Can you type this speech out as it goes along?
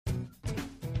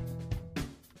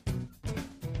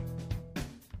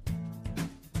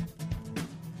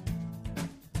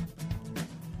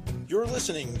You're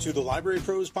listening to the Library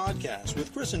Pros Podcast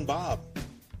with Chris and Bob,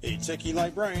 a techie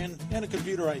librarian and a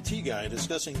computer IT guy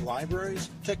discussing libraries,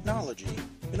 technology,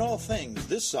 and all things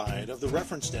this side of the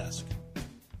reference desk.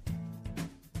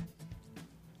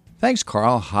 Thanks,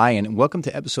 Carl. Hi, and welcome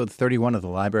to episode 31 of the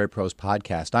Library Pros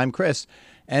Podcast. I'm Chris,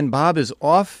 and Bob is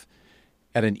off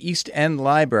at an East End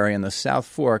library in the South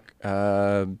Fork.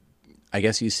 I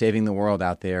guess he's saving the world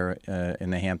out there in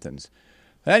the Hamptons.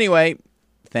 But anyway,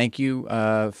 thank you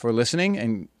for listening.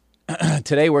 And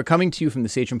today we're coming to you from the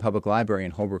Sachem Public Library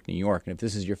in Holbrook, New York. And if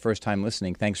this is your first time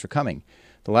listening, thanks for coming.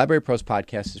 The Library Pros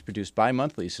Podcast is produced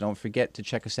bi-monthly, so don't forget to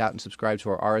check us out and subscribe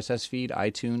to our RSS feed,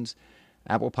 iTunes,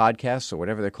 Apple Podcasts, or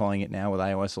whatever they're calling it now with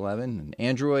iOS 11, and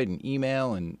Android, and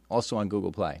email, and also on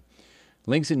Google Play.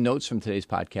 Links and notes from today's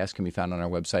podcast can be found on our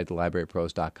website,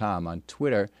 thelibrarypros.com, on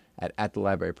Twitter at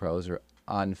 @thelibrarypros, or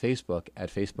on Facebook at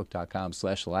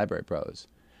facebook.com/thelibrarypros.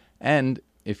 And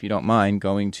if you don't mind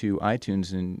going to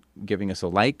iTunes and giving us a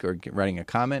like or writing a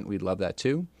comment, we'd love that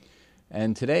too.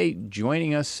 And today,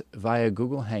 joining us via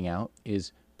Google Hangout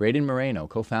is Braydon Moreno,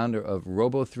 co-founder of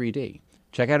Robo3d.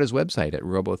 Check out his website at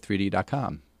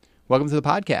Robo3d.com. Welcome to the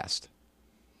podcast.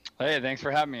 Hey, thanks for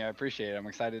having me. I appreciate it. I'm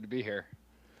excited to be here.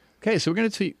 Okay, so we're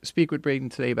going to speak with Braydon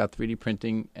today about 3D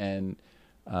printing and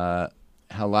how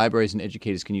libraries and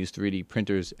educators can use 3D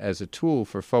printers as a tool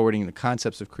for forwarding the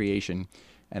concepts of creation,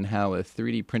 and how a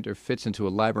 3D printer fits into a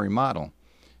library model,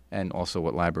 and also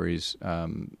what libraries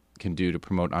can do to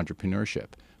promote entrepreneurship.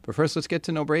 But first, let's get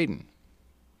to know Braydon.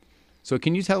 So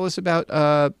can you tell us about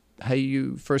how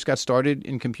you first got started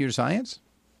in computer science?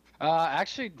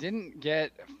 Actually didn't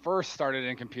get first started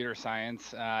in computer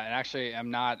science. And actually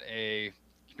am not a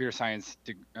computer science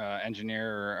engineer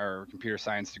or computer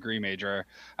science degree major.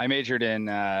 I majored in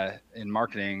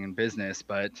marketing and business,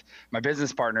 but my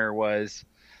business partner was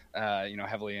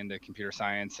heavily into computer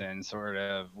science, and sort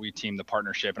of we teamed the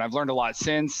partnership. And I've learned a lot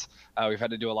since. We've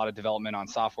had to do a lot of development on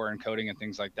software and coding and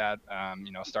things like that,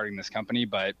 starting this company.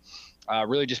 But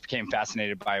really just became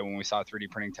fascinated by it when we saw 3D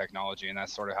printing technology, and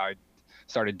that's sort of how I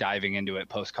started diving into it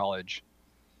post-college.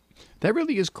 That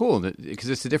really is cool, because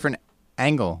it's a different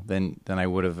angle than I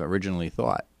would have originally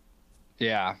thought.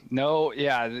 Yeah. No,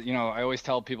 yeah. I always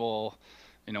tell people,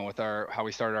 with how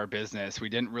we started our business, we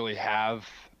didn't really have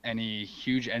any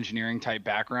huge engineering type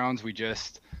backgrounds. We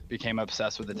just became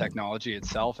obsessed with the technology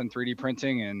itself and 3D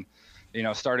printing, and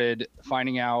started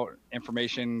finding out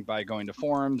information by going to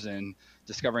forums and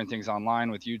discovering things online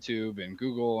with YouTube and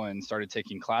Google, and started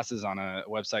taking classes on a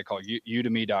website called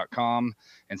udemy.com,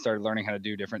 and started learning how to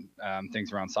do different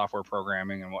things around software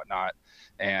programming and whatnot,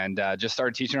 and just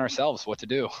started teaching ourselves what to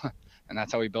do. And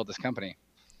that's how we built this company.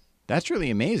 That's really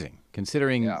amazing,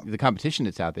 considering the competition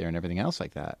that's out there and everything else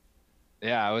like that.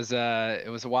 Yeah, it was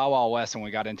a wild west when we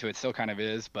got into it. Still kind of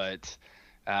is, but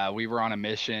we were on a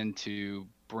mission to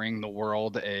bring the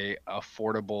world a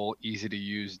affordable, easy to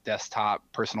use desktop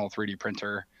personal 3D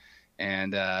printer,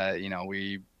 and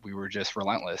we were just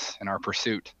relentless in our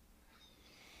pursuit.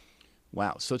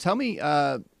 Wow. So tell me,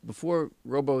 before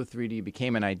Robo3d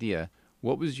became an idea,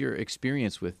 what was your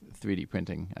experience with 3D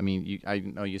printing? I mean, I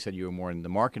know you said you were more in the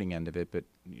marketing end of it, but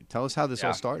tell us how this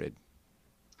all started.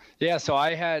 Yeah, so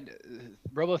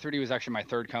Robo3d was actually my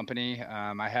third company.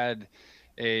 I had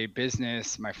a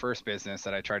business, my first business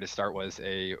that I tried to start was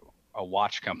a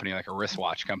watch company, like a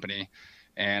wristwatch company.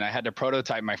 And I had to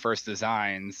prototype my first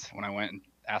designs. When I went and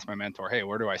asked my mentor, hey,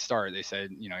 where do I start? They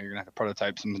said, you're going to have to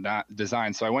prototype some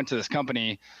designs. So I went to this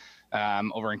company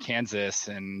over in Kansas,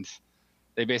 and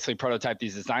they basically prototyped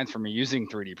these designs for me using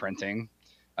 3D printing.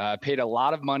 Paid a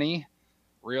lot of money.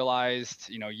 Realized,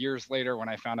 years later when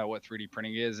I found out what 3D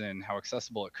printing is and how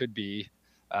accessible it could be,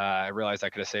 I realized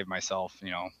I could have saved myself,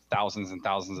 thousands and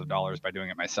thousands of dollars by doing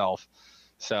it myself.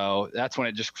 So that's when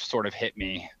it just sort of hit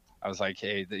me. I was like,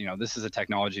 hey, this is a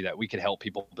technology that we could help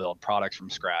people build products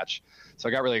from scratch. So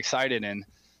I got really excited. And,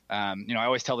 I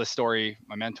always tell this story.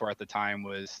 My mentor at the time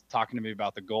was talking to me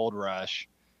about the gold rush.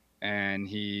 And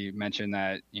he mentioned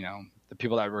that, the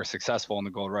people that were successful in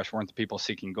the gold rush weren't the people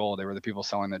seeking gold. They were the people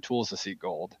selling the tools to seek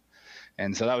gold.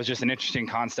 And so that was just an interesting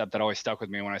concept that always stuck with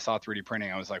me. When I saw 3D printing,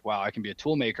 I was like, wow, I can be a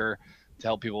tool maker to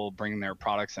help people bring their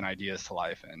products and ideas to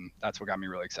life. And that's what got me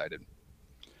really excited.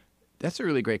 That's a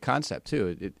really great concept,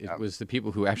 too. It was the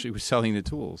people who actually were selling the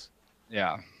tools.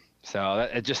 Yeah. So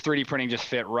it just 3D printing just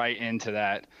fit right into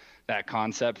that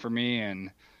concept for me. And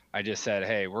I just said,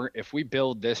 hey, if we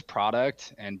build this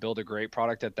product and build a great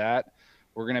product at that,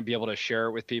 we're going to be able to share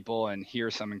it with people and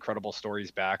hear some incredible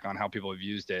stories back on how people have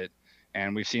used it.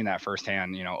 And we've seen that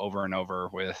firsthand, over and over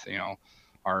with,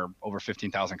 our over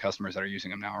 15,000 customers that are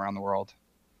using them now around the world.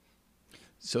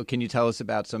 So can you tell us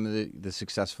about some of the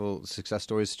successful success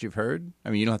stories that you've heard?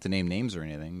 I mean, you don't have to name names or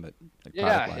anything, but like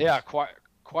Yeah,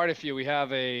 quite a few. We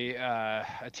have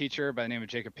a teacher by the name of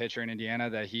Jacob Pitcher in Indiana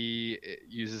that he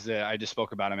uses it. I just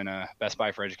spoke about him in a Best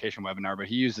Buy for Education webinar, but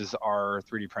he uses our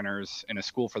 3D printers in a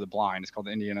school for the blind. It's called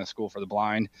the Indiana School for the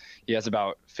Blind. He has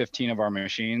about 15 of our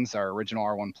machines, our original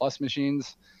R1 Plus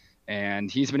machines,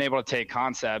 and he's been able to take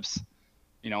concepts,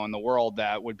 in the world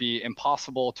that would be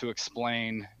impossible to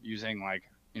explain using, like,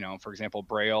 for example,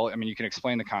 Braille. I mean, you can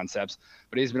explain the concepts,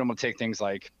 but he's been able to take things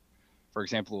like, for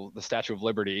example, the Statue of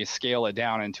Liberty, scale it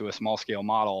down into a small scale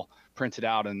model, print it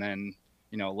out, and then,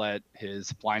 let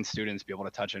his blind students be able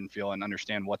to touch and feel and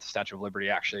understand what the Statue of Liberty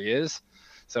actually is.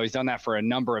 So he's done that for a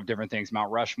number of different things,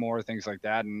 Mount Rushmore, things like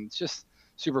that. And it's just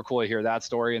super cool to hear that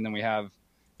story. And then we have,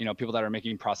 people that are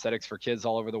making prosthetics for kids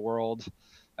all over the world.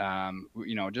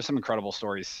 Just some incredible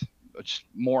stories, which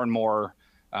more and more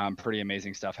pretty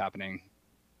amazing stuff happening.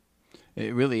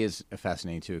 It really is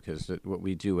fascinating too, because what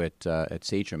we do at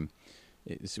Sachem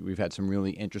is we've had some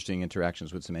really interesting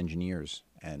interactions with some engineers,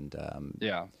 and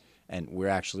and we're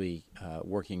actually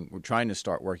we're trying to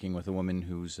start working with a woman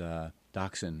who's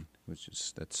dachshund, which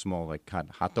is that small like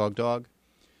hot dog.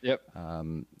 Yep.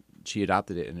 She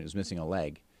adopted it and it was missing a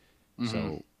leg,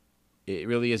 so it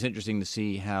really is interesting to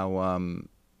see how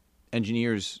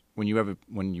engineers, when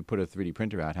you put a 3D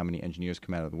printer out, how many engineers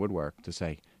come out of the woodwork to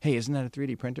say, "Hey, isn't that a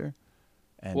 3D printer?"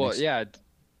 And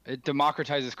it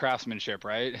democratizes craftsmanship,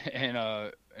 right? In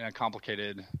a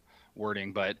complicated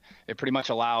wording, but it pretty much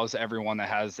allows everyone that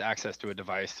has access to a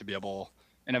device to be able,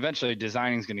 and eventually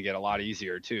designing is going to get a lot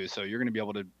easier too. So you're going to be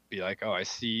able to be like, oh, I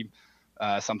see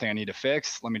something I need to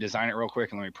fix. Let me design it real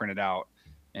quick and let me print it out.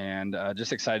 And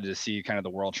just excited to see kind of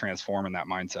the world transform in that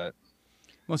mindset.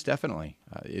 Most definitely.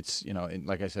 It's,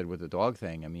 like I said with the dog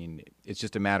thing, I mean, it's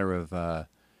just a matter of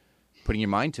putting your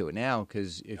mind to it now,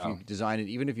 because if you design it,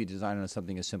 even if you design it on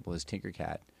something as simple as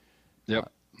Tinkercad,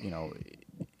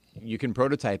 you can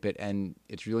prototype it, and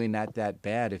it's really not that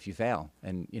bad if you fail.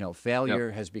 And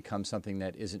failure has become something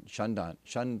that isn't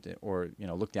shunned or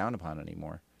looked down upon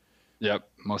anymore. Yep,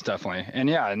 most definitely.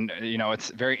 And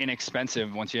it's very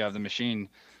inexpensive once you have the machine.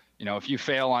 If you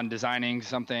fail on designing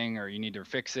something or you need to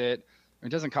fix it, it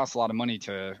doesn't cost a lot of money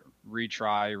to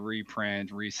retry,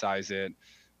 reprint, resize it.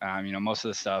 Most of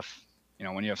the stuff,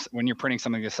 when you're printing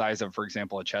something the size of, for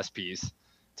example, a chess piece,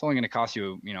 it's only going to cost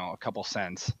you, a couple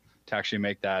cents to actually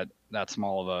make that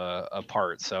small of a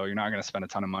part. So you're not going to spend a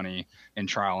ton of money in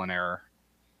trial and error.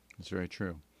 That's very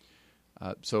true.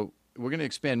 So we're going to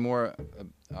expand more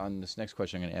on this next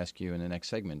question I'm going to ask you in the next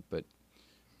segment. But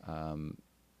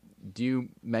do you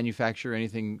manufacture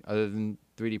anything other than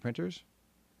 3D printers?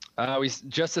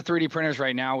 Just the 3D printers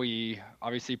right now. We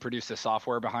obviously produce the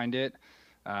software behind it.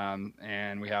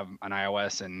 And we have an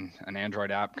iOS and an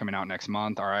Android app coming out next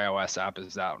month. Our iOS app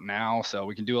is out now, so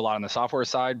we can do a lot on the software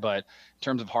side, but in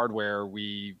terms of hardware,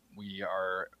 we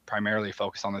are primarily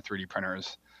focused on the 3D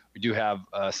printers. We do have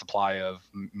a supply of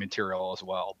material as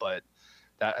well, but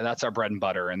that's our bread and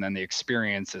butter. And then the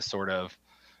experience is sort of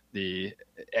the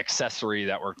accessory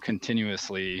that we're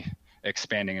continuously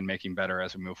expanding and making better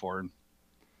as we move forward.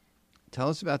 Tell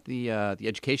us about the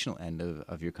educational end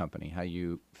of your company, how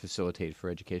you facilitate for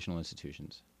educational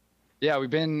institutions. Yeah, we've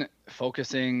been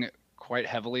focusing quite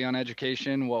heavily on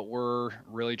education. What we're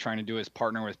really trying to do is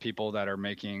partner with people that are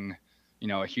making,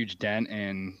 a huge dent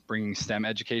in bringing STEM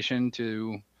education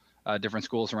to different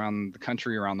schools around the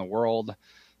country, around the world.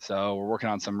 So we're working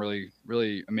on some really,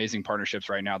 really amazing partnerships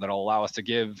right now that'll allow us to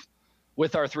give,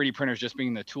 with our 3D printers just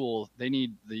being the tool, they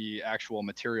need the actual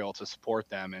material to support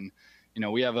them. And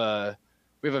we have a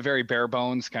very bare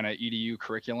bones kind of EDU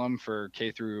curriculum for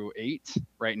K through 8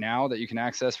 right now that you can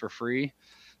access for free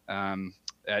at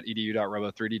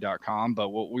edu.robo3d.com. But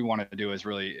what we want to do is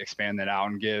really expand that out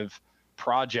and give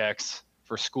projects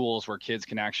for schools where kids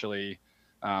can actually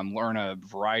learn a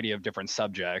variety of different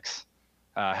subjects,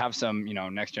 have some,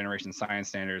 next generation science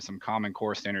standards, some common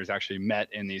core standards actually met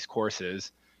in these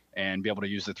courses, and be able to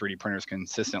use the 3D printers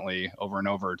consistently over and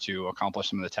over to accomplish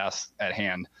some of the tasks at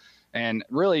hand. And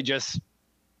really just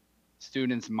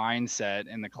students' mindset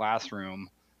in the classroom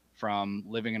from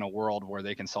living in a world where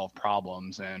they can solve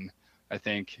problems. And I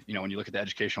think, when you look at the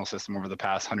educational system over the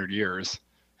past 100 years,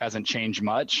 hasn't changed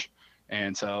much.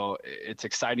 And so it's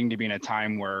exciting to be in a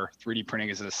time where 3D printing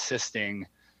is assisting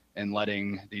in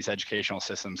letting these educational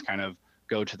systems kind of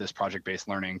go to this project-based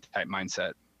learning type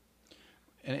mindset.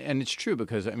 And it's true,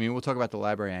 because, we'll talk about the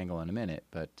library angle in a minute,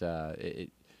 but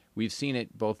we've seen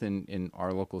it both in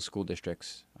our local school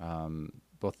districts,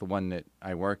 both the one that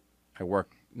I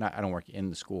don't work in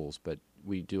the schools, but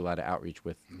we do a lot of outreach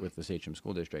with the Sachem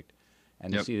School District.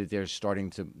 And to see that they're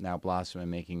starting to now blossom and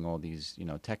making all these,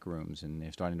 tech rooms, and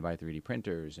they're starting to buy 3D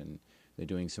printers, and they're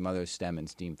doing some other STEM and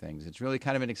STEAM things. It's really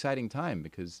kind of an exciting time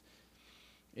because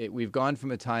we've gone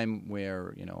from a time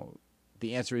where,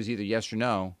 the answer is either yes or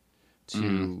no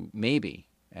to maybe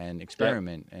and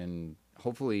experiment. And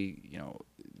hopefully,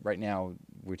 right now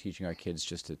we're teaching our kids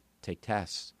just to take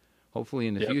tests. Hopefully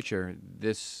in the future,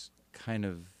 this kind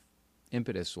of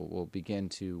impetus will begin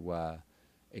to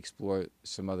explore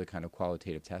some other kind of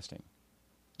qualitative testing.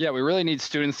 Yeah, we really need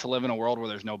students to live in a world where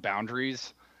there's no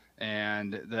boundaries,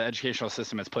 and the educational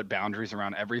system has put boundaries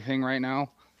around everything right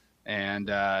now. And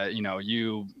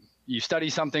you study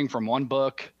something from one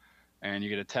book, and you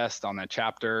get a test on that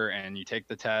chapter, and you take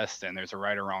the test, and there's a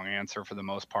right or wrong answer for the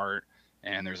most part,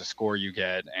 and there's a score you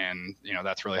get, and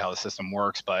that's really how the system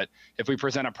works. But if we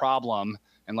present a problem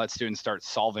and let students start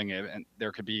solving it, and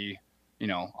there could be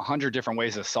 100 different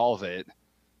ways to solve it,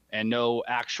 and no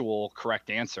actual correct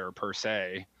answer per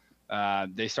se,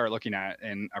 they start looking at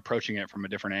and approaching it from a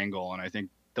different angle. And I think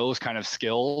those kind of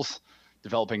skills,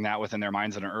 developing that within their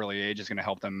minds at an early age, is going to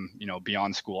help them,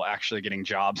 beyond school, actually getting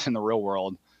jobs in the real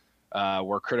world,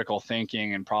 where critical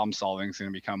thinking and problem solving is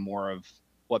going to become more of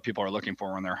what people are looking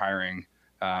for when they're hiring,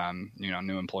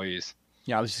 new employees.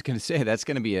 Yeah, I was just going to say that's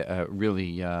going to be a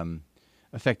really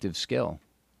effective skill.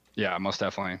 Yeah, most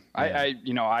definitely.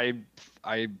 Yeah.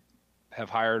 I have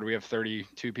hired. We have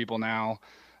 32 people now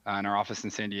in our office in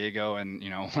San Diego, and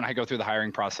when I go through the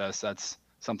hiring process, that's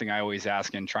something I always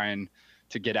ask and trying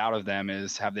to get out of them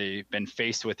is, have they been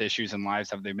faced with issues in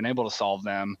lives? Have they been able to solve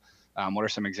them? What are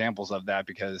some examples of that?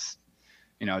 Because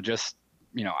it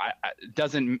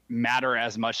doesn't matter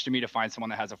as much to me to find someone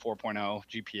that has a 4.0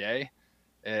 GPA.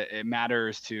 It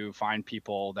matters to find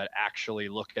people that actually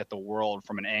look at the world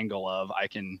from an angle of I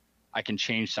can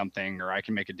change something, or I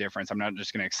can make a difference. I'm not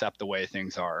just going to accept the way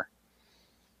things are.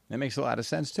 That makes a lot of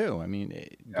sense too. I mean,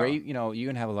 great. You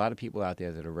can have a lot of people out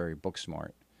there that are very book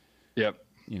smart. Yep.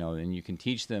 And you can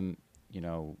teach them,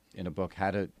 in a book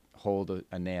how to hold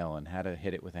a nail and how to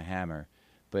hit it with a hammer.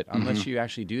 But unless you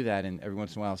actually do that and every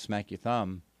once in a while smack your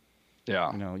thumb,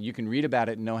 you can read about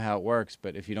it and know how it works.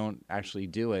 But if you don't actually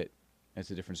do it,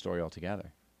 it's a different story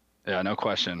altogether. Yeah, no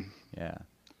question. Yeah.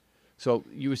 So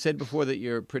you said before that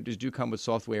your printers do come with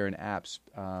software and apps.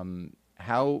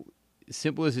 How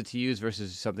simple is it to use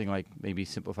versus something like maybe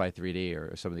Simplify 3D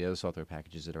or some of the other software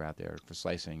packages that are out there for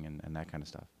slicing and that kind of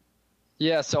stuff?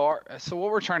 Yeah, so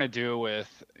what we're trying to do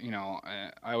with,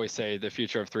 I always say the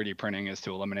future of 3D printing is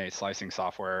to eliminate slicing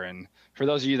software. And for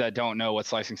those of you that don't know what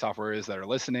slicing software is that are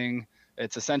listening,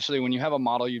 it's essentially when you have a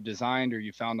model you've designed or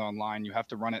you found online, you have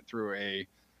to run it through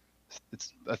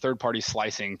it's a third-party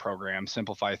slicing program.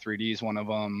 Simplify 3D is one of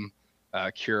them.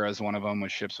 Cura is one of them,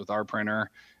 which ships with our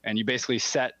printer. And you basically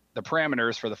set the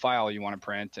parameters for the file you want to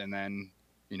print, and then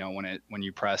when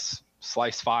you press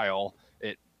slice file,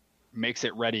 it makes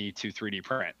it ready to 3D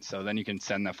print. So then you can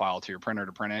send the file to your printer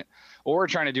to print it. What we're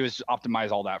trying to do is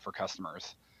optimize all that for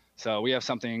customers. So we have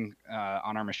something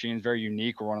on our machines, very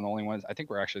unique. We're one of the only ones. I think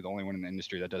we're actually the only one in the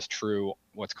industry that does true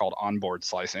what's called onboard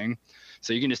slicing.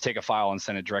 So you can just take a file and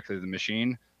send it directly to the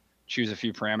machine, choose a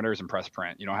few parameters, and press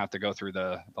print. You don't have to go through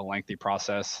the lengthy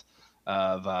process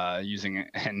of using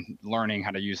and learning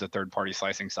how to use a third-party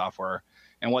slicing software.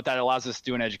 And what that allows us to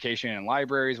do in education and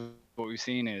libraries, what we've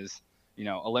seen is,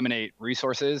 eliminate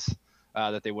resources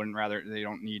that they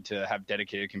don't need to have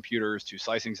dedicated computers to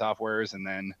slicing softwares. And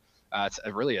then it's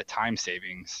really a time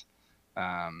savings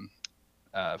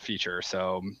feature.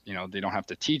 So, they don't have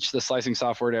to teach the slicing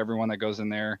software to everyone that goes in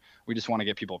there. We just want to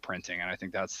get people printing. And I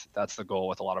think that's the goal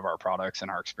with a lot of our products and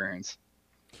our experience.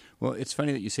 Well, it's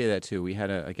funny that you say that too. We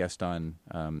had a guest on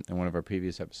in one of our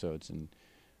previous episodes, and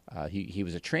he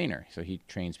was a trainer. So he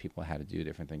trains people how to do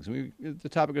different things. The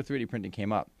topic of 3D printing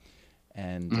came up.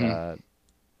 And,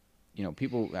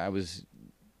 people, I was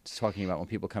talking about when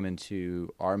people come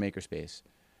into our makerspace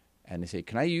and they say,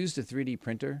 can I use the 3D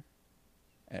printer?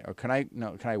 Or can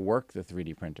I work the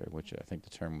 3D printer, which I think the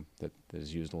term that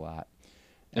is used a lot.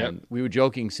 And we were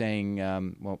joking saying,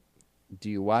 well, do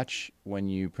you watch when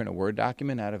you print a Word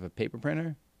document out of a paper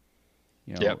printer?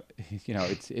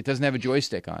 It doesn't have a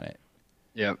joystick on it.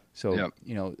 Yep. So,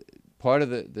 part of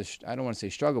the I don't want to say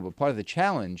struggle, but part of the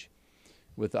challenge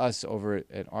with us over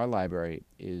at our library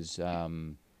is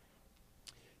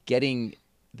getting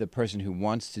the person who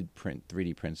wants to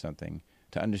 3D print something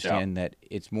to understand that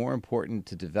it's more important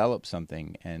to develop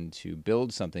something and to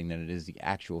build something than it is the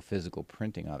actual physical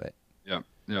printing of it.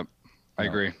 Yep. I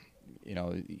agree.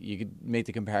 You could make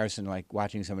the comparison like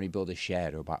watching somebody build a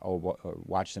shed or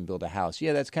watch them build a house.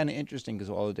 Yeah, that's kind of interesting because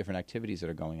of all the different activities that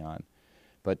are going on.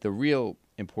 But the real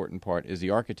important part is the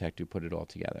architect who put it all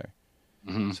together.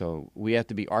 Mm-hmm. So we have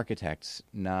to be architects,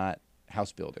 not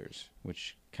house builders,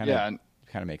 which kind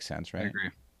of makes sense, right? I agree.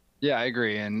 Yeah, I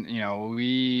agree. And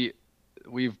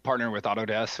we've partnered with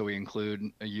Autodesk, so we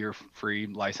include a year free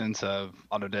license of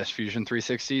Autodesk Fusion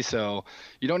 360. So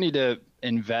you don't need to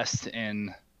invest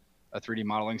in a 3D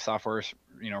modeling software,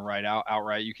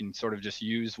 outright. You can sort of just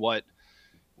use what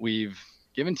we've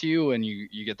given to you, and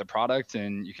you get the product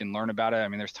and you can learn about it. I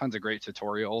mean, there's tons of great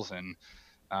tutorials, and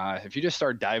if you just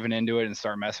start diving into it and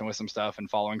start messing with some stuff and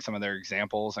following some of their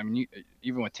examples, I mean,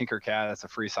 even with Tinkercad, that's a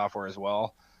free software as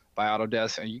well by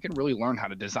Autodesk, and you can really learn how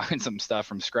to design some stuff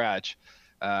from scratch.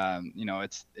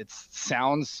 It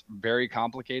sounds very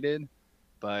complicated,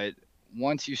 but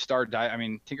once you start,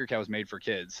 Tinkercad was made for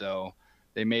kids, so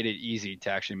they made it easy to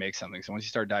actually make something. So once you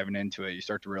start diving into it, you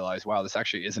start to realize, wow, this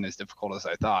actually isn't as difficult as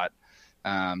I thought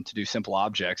to do simple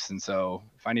objects. And so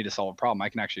if I need to solve a problem, I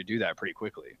can actually do that pretty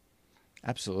quickly.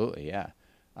 Absolutely, yeah.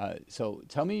 So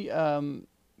tell me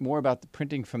more about the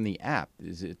printing from the app.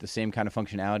 Is it the same kind of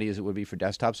functionality as it would be for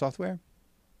desktop software?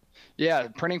 Yeah,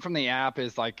 printing from the app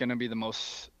is like going to be the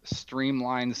most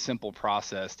streamlined, simple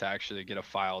process to actually get a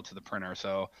file to the printer.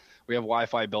 So we have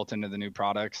Wi-Fi built into the new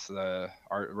products, the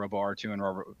Robo R2 and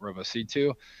Robo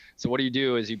C2. So what you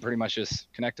do is you pretty much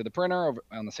just connect to the printer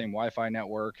on the same Wi-Fi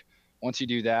network. Once you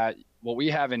do that, what we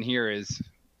have in here is,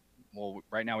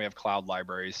 right now we have cloud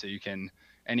libraries. So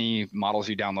any models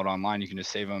you download online, you can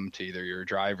just save them to either your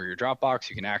Drive or your Dropbox.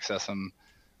 You can access them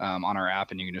on our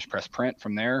app, and you can just press print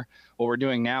from there. What we're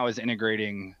doing now is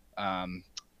integrating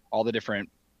all the different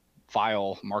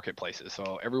file marketplaces.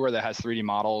 So everywhere that has 3D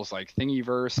models like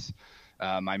Thingiverse,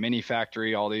 My Mini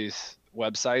Factory, all these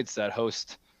websites that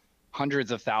host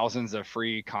hundreds of thousands of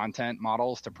free content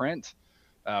models to print,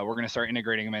 we're going to start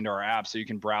integrating them into our app so you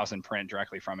can browse and print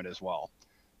directly from it as well.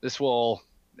 This will,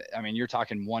 you're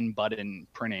talking one button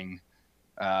printing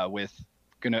with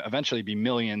going to eventually be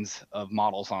millions of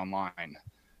models online.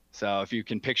 So if you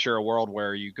can picture a world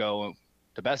where you go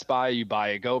to Best Buy, you buy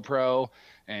a GoPro,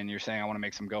 and you're saying, I want to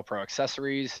make some GoPro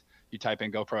accessories. You type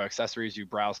in GoPro accessories, you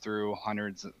browse through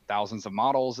hundreds of thousands of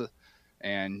models,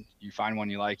 and you find one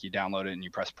you like, you download it, and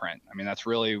you press print. That's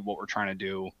really what we're trying to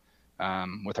do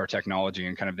with our technology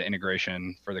and kind of the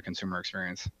integration for the consumer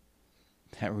experience.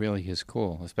 That really is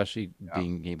cool, especially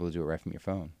being able to do it right from your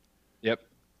phone. Yep.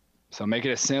 So make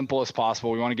it as simple as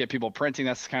possible. We want to get people printing.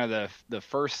 That's kind of the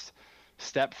first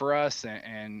step for us,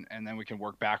 and then we can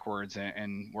work backwards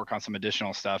and work on some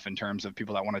additional stuff in terms of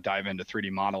people that want to dive into 3D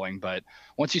modeling. But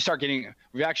once you start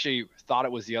we've actually thought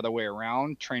it was the other way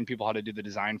around, train people how to do the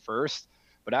design first.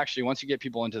 But actually, once you get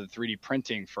people into the 3D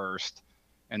printing first,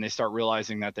 and they start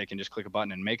realizing that they can just click a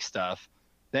button and make stuff,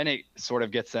 then it sort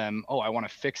of gets them, I want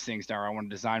to fix things now, or I want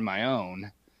to design my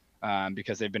own,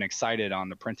 because they've been excited on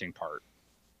the printing part.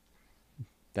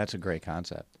 That's a great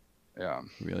concept. Yeah.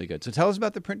 Really good. So tell us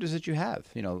about the printers that you have.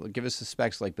 Give us the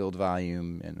specs like build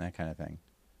volume and that kind of thing.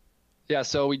 Yeah,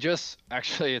 so it's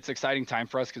exciting time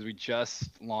for us because we just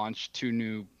launched 2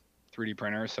 new 3D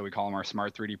printers. So we call them our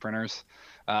smart 3D printers.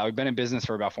 We've been in business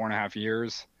for about 4.5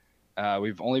 years.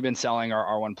 We've only been selling our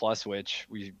R1 Plus, which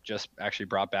we just actually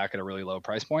brought back at a really low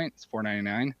price point. It's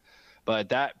 $499. But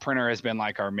that printer has been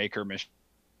like our maker mission.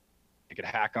 You could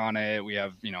hack on it. We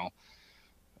have,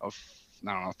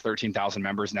 13,000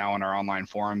 members now in our online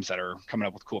forums that are coming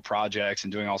up with cool projects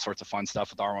and doing all sorts of fun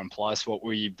stuff with R1 Plus. What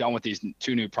we've done with these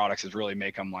 2 new products is really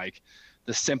make them like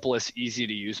the simplest, easy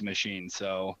to use machine.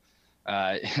 So,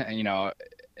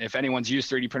 if anyone's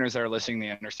used 3D printers that are listening, they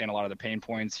understand a lot of the pain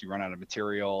points. You run out of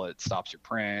material, it stops your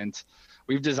print.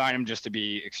 We've designed them just to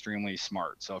be extremely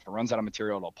smart. So if it runs out of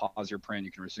material, it'll pause your print.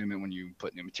 You can resume it when you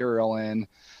put new material in.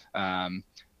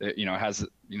 It has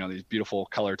these beautiful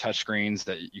color touchscreens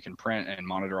that you can print and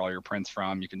monitor all your prints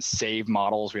from. You can save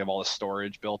models. We have all the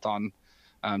storage built on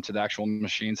to the actual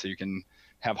machine, so you can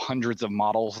have hundreds of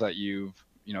models that you've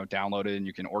downloaded, and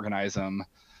you can organize them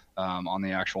on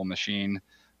the actual machine.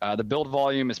 The build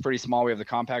volume is pretty small. We have the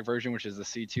compact version, which is the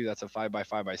C2. That's a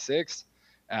 5x5x6.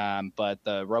 But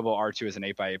the Robo R2 is an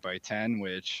 8x8x10,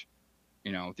 which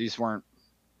these weren't.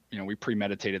 We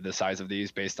premeditated the size of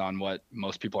these based on what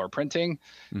most people are printing,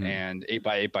 and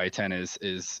 8x8x10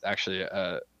 is actually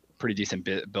a pretty decent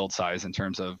build size in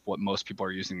terms of what most people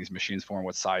are using these machines for and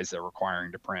what size they're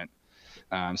requiring to print.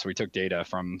 So we took data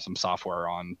from some software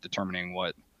on determining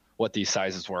what these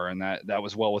sizes were, and that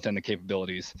was well within the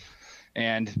capabilities.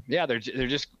 And yeah, they're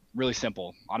just really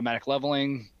simple. Automatic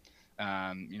leveling.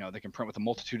 They can print with a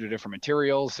multitude of different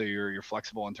materials, so you're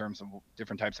flexible in terms of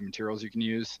different types of materials you can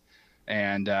use.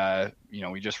 And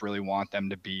we just really want them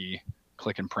to be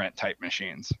click and print type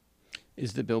machines.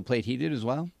 Is the build plate heated as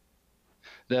well?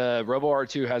 The Robo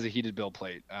R2 has a heated build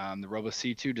plate. The Robo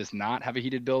C2 does not have a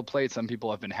heated build plate. Some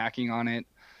people have been hacking on it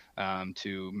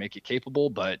to make it capable,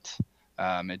 but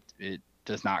it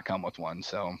does not come with one.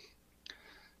 So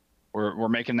we're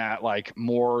making that like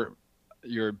more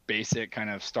your basic kind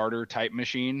of starter type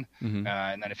machine. And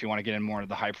then if you want to get in more into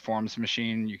the high performance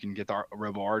machine, you can get the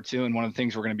Robo R2. And one of the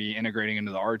things we're going to be integrating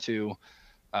into the R2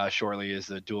 shortly is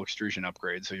the dual extrusion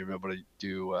upgrade. So you'll be able to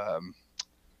do,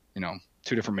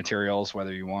 2 different materials,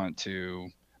 whether you want to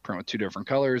print with 2 different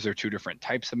colors or 2 different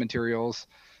types of materials.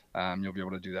 You'll be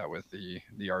able to do that with the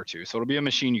R2. So it'll be a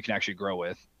machine you can actually grow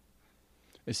with.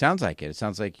 It sounds like it. It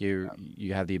sounds like you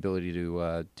have the ability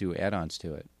to do add-ons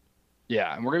to it.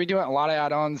 Yeah, and we're going to be doing a lot of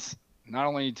add-ons, not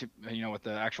only to, with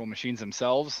the actual machines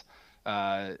themselves.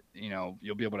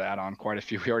 You'll be able to add on quite a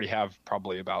few. We already have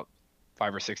probably about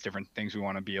 5 or 6 different things we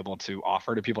want to be able to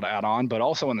offer to people to add on, but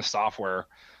also in the software,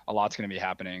 a lot's going to be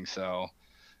happening. So,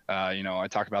 I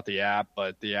talk about the app,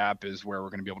 but the app is where we're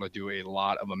going to be able to do a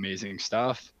lot of amazing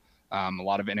stuff, a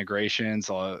lot of integrations,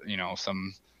 some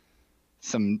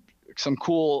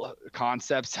cool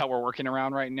concepts that we're working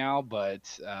around right now,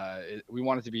 but we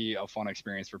want it to be a fun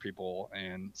experience for people.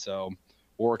 And so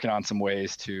we're working on some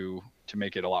ways to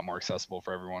make it a lot more accessible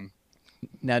for everyone.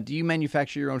 Now, do you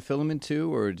manufacture your own filament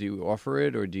too, or do you offer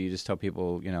it, or do you just tell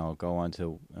people, go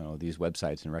onto these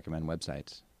websites and recommend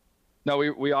websites? No,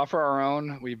 we offer our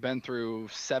own. We've been through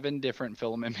 7 different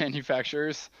filament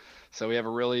manufacturers. So we have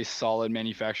a really solid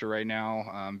manufacturer right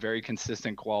now, very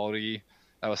consistent quality.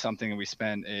 That was something that we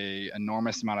spent a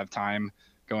enormous amount of time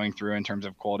going through in terms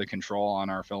of quality control on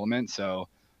our filament. So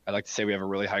I'd like to say we have a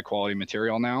really high quality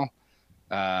material now.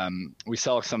 We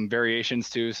sell some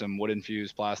variations too, some wood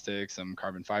infused plastic, some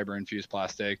carbon fiber infused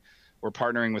plastic. We're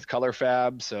partnering with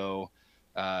ColorFab. So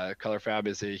ColorFab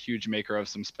is a huge maker of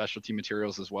some specialty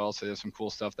materials as well. So there's some cool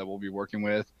stuff that we'll be working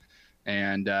with.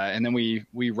 And then we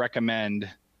recommend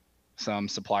some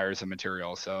suppliers of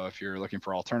materials. So if you're looking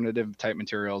for alternative type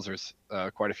materials, there's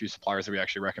quite a few suppliers that we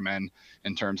actually recommend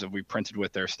in terms of we printed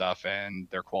with their stuff and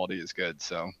their quality is good.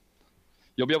 So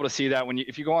you'll be able to see that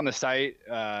if you go on the site,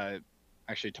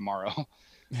 actually tomorrow.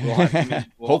 We'll have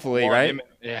Hopefully, right?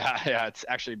 Yeah, it's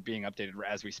actually being updated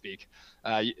as we speak.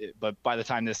 But by the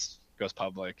time this goes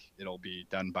public, it'll be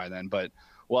done by then. But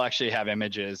we'll actually have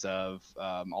images of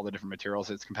all the different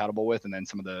materials it's compatible with, and then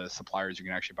some of the suppliers you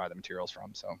can actually buy the materials from.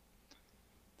 So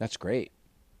that's great.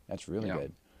 That's really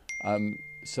good.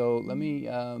 So let me.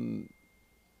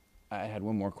 I had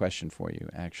one more question for you,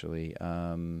 actually.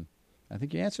 I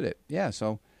think you answered it. Yeah.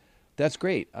 So that's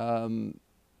great.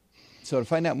 So to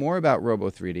find out more about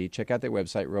Robo3d, check out their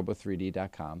website,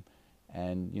 robo3d.com.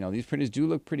 And, these printers do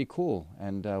look pretty cool.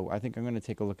 And I think I'm going to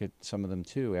take a look at some of them,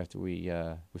 too, after we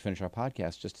finish our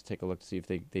podcast, just to take a look to see if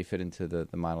they fit into the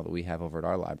model that we have over at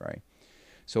our library.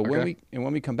 So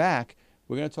when we come back,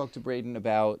 we're going to talk to Braydon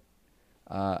about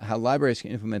how libraries can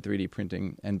implement 3D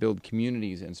printing and build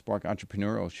communities and spark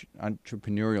entrepreneurial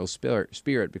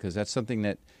spirit, because that's something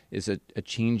that is a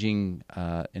changing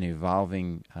and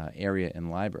evolving area in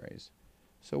libraries.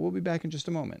 So we'll be back in just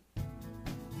a moment.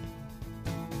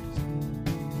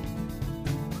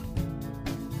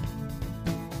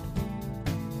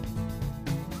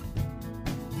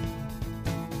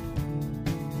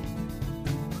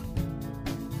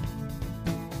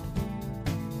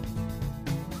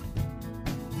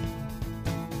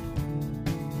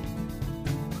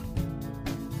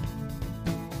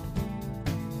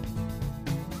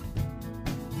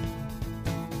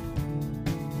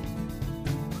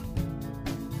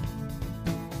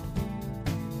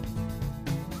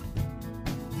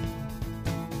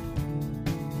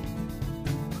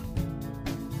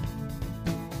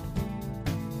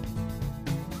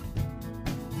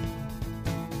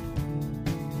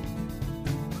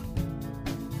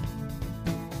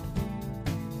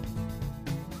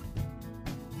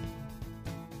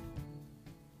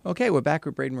 Okay, we're back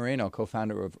with Braydon Moreno,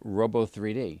 co-founder of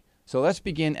Robo3d. So let's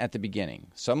begin at the beginning.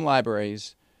 Some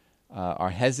libraries are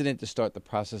hesitant to start the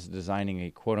process of designing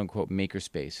a quote-unquote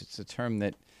makerspace. It's a term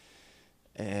that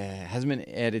hasn't been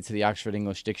added to the Oxford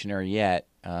English Dictionary yet,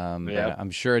 but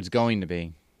I'm sure it's going to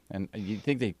be. And you'd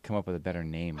think they'd come up with a better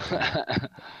name.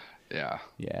 Yeah.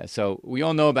 Yeah, so we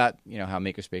all know about how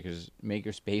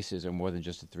makerspaces are more than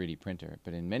just a 3D printer,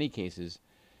 but in many cases,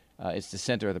 it's the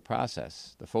center of the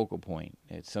process, the focal point.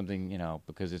 It's something,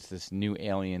 because it's this new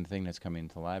alien thing that's coming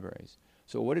into libraries.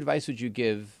 So what advice would you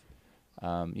give,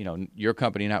 your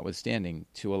company notwithstanding,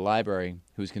 to a library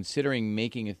who's considering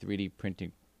making a 3D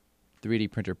printer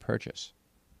purchase?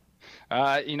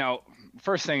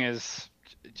 First thing is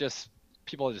just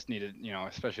people just need to,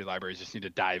 especially libraries, just need to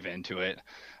dive into it.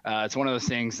 It's one of those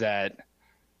things that,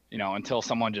 until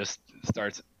someone just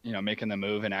starts, making the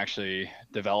move and actually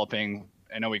developing.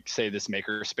 I know we say this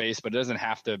maker space, but it doesn't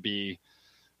have to be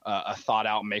a thought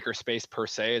out maker space per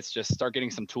se. It's just start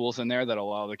getting some tools in there that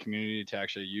allow the community to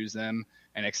actually use them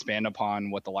and expand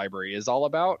upon what the library is all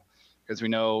about. Because we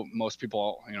know most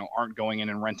people, aren't going in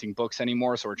and renting books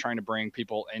anymore. So we're trying to bring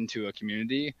people into a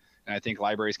community. And I think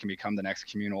libraries can become the next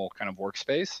communal kind of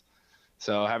workspace.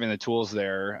 So having the tools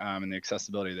there and the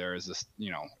accessibility there is just,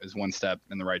 is one step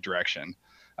in the right direction.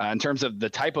 In terms of the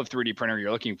type of 3D printer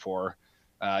you're looking for,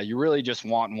 you really just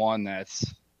want one that's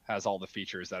has all the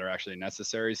features that are actually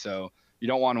necessary. So you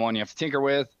don't want one you have to tinker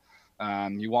with.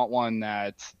 You want one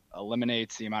that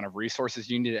eliminates the amount of resources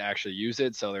you need to actually use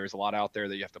it. So there's a lot out there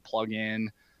that you have to plug in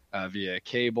via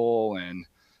cable, and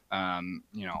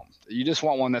you just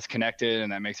want one that's connected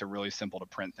and that makes it really simple to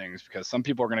print things, because some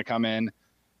people are going to come in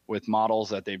with models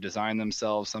that they've designed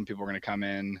themselves. Some people are going to come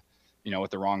in,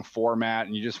 with the wrong format,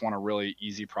 and you just want a really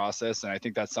easy process. And I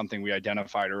think that's something we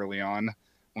identified early on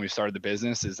when we started the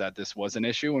business, is that this was an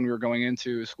issue when we were going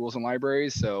into schools and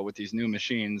libraries. So with these new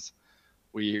machines,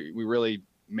 we really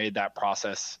made that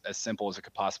process as simple as it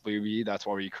could possibly be. That's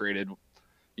why we created,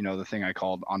 the thing I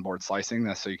called onboard slicing.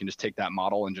 That's so you can just take that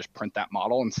model and just print that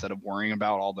model instead of worrying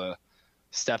about all the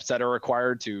steps that are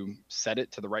required to set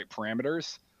it to the right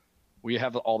parameters. We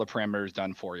have all the parameters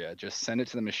done for you. Just send it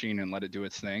to the machine and let it do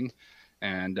its thing.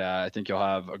 And I think you'll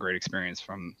have a great experience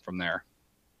from there.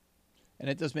 And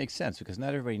it does make sense, because not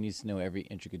everybody needs to know every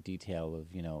intricate detail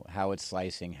of, how it's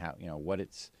slicing, how, what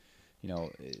it's,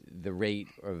 the rate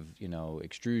of,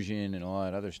 extrusion and all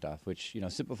that other stuff, which,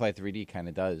 Simplify 3D kind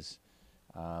of does.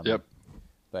 Yep.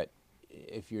 But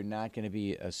if you're not going to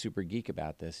be a super geek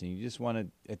about this and you just want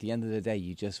to, at the end of the day,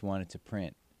 you just want it to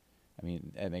print, I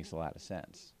mean, that makes a lot of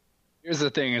sense. Here's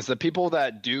the thing, is the people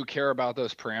that do care about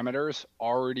those parameters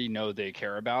already know they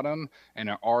care about them and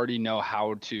already know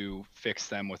how to fix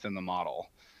them within the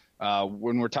model.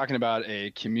 When we're talking about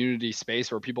a community space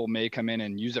where people may come in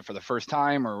and use it for the first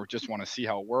time, or just want to see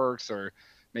how it works, or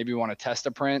maybe want to test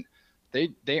a print,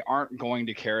 they aren't going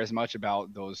to care as much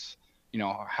about those,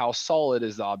 how solid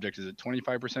is the object? Is it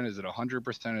 25%? Is it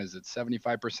 100%? Is it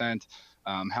 75%?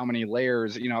 How many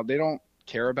layers? They don't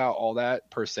care about all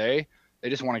that per se. They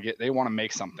just want to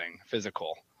make something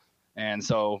physical. And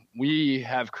so we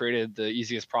have created the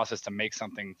easiest process to make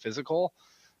something physical,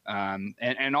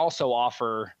 and also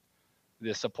offer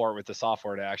the support with the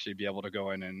software to actually be able to go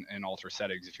in and alter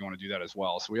settings if you want to do that as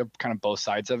well. So we have kind of both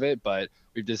sides of it, but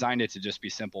we've designed it to just be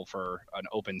simple for an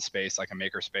open space, like a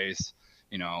maker space,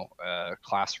 a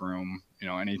classroom,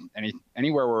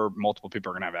 anywhere where multiple people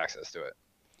are going to have access to it.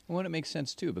 Well, and it makes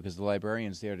sense, too, because the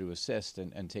librarian's there to assist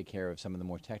and take care of some of the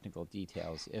more technical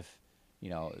details if,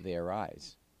 they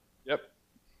arise. Yep.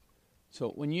 So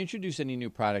when you introduce any new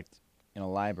product in a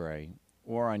library,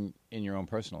 or in your own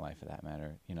personal life for that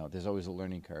matter, there's always a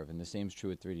learning curve, and the same is true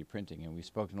with 3D printing. And we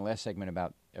spoke in the last segment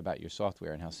about your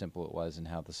software and how simple it was and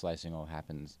how the slicing all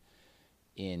happens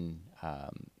in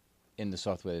the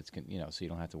software that's, so you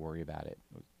don't have to worry about it.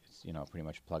 It's, pretty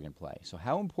much plug and play. So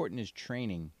how important is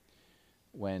training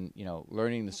when,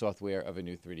 learning the software of a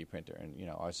new 3D printer? And,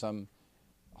 are some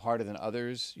harder than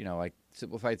others? Like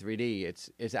Simplify 3D,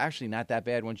 it's actually not that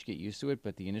bad once you get used to it,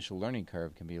 but the initial learning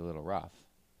curve can be a little rough.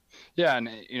 Yeah, and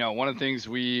one of the things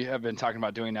we have been talking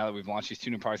about doing now that we've launched these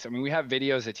two new products, I mean, we have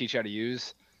videos that teach how to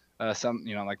use some,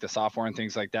 like the software and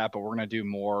things like that, but we're going to do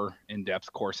more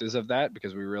in-depth courses of that,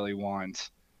 because we really want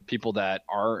people that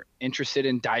are interested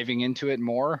in diving into it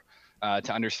more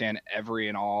to understand every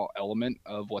and all element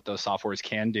of what those softwares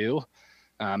can do.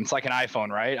 It's like an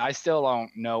iPhone, right? I still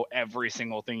don't know every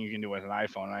single thing you can do with an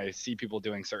iPhone. I see people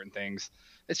doing certain things.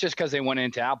 It's just because they went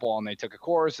into Apple and they took a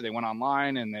course, or they went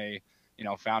online and they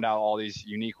found out all these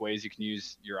unique ways you can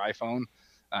use your iPhone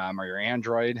or your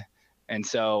Android. And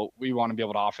so we want to be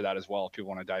able to offer that as well. If people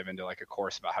want to dive into like a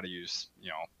course about how to use,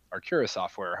 our Cura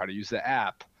software, how to use the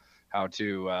app, how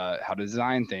to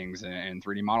design things in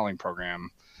 3D modeling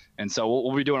program. And so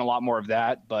we'll be doing a lot more of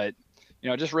that, but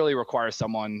it just really requires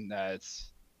someone that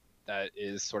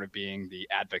is sort of being the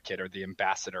advocate or the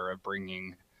ambassador of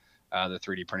bringing the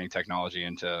 3D printing technology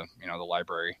into, the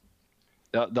library.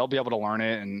 They'll be able to learn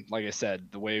it. And like I said,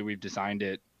 the way we've designed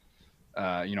it,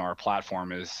 our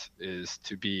platform is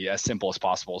to be as simple as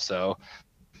possible. So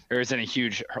there isn't a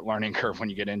huge learning curve when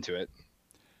you get into it.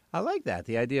 I like that.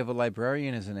 The idea of a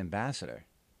librarian as an ambassador.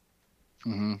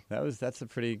 Mm-hmm. That's a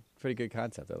pretty good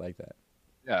concept. I like that.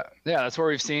 Yeah, that's where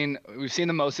we've seen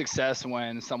the most success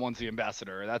when someone's the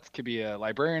ambassador. That could be a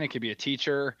librarian, it could be a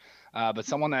teacher, but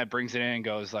someone that brings it in and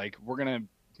goes like, we're gonna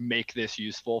make this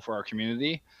useful for our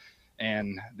community,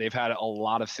 and they've had a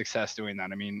lot of success doing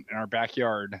that. I mean, in our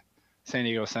backyard, San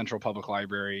Diego Central Public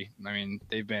Library, I mean,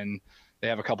 they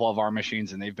have a couple of our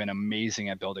machines, and they've been amazing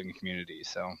at building a community.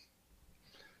 So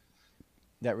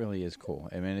That really is cool.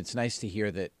 I mean, it's nice to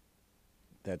hear that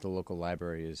the local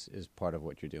library is part of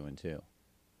what you're doing too.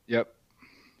 yep.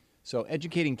 So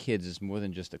educating kids is more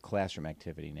than just a classroom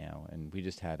activity now, and we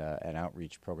just had an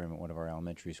outreach program at one of our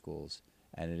elementary schools,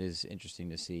 and it is interesting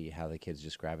to see how the kids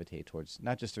just gravitate towards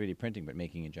not just 3D printing, but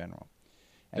making in general.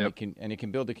 And it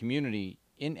can build a community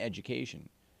in education.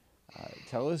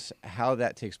 Tell us how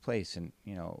that takes place, and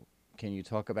can you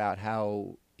talk about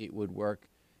how it would work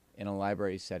in a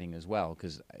library setting as well?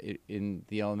 Because in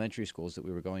the elementary schools that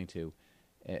we were going to,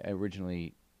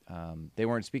 originally they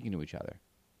weren't speaking to each other.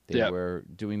 They were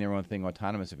doing their own thing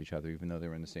autonomous of each other, even though they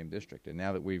were in the same district. And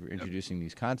now that we're introducing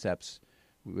these concepts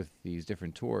with these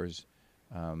different tours,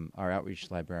 our outreach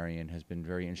librarian has been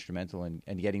very instrumental in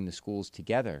getting the schools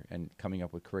together and coming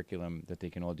up with curriculum that they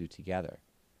can all do together.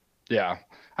 Yeah,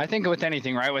 I think with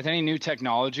anything, right? With any new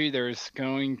technology, there's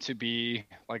going to be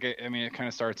I mean, it kind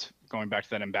of starts going back to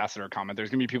that ambassador comment. There's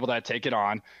going to be people that take it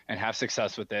on and have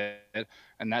success with it,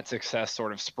 and that success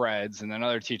sort of spreads. And then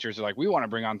other teachers are like, we want to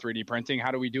bring on 3D printing.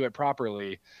 How do we do it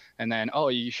properly? And then, oh,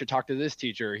 you should talk to this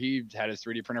teacher. He had his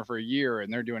 3D printer for a year,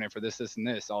 and they're doing it for this, and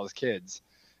this, all his kids.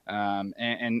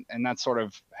 And that's sort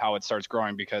of how it starts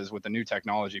growing, because with the new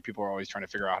technology, people are always trying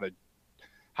to figure out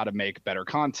how to make better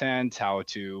content, how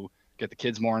to get the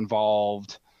kids more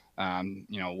involved,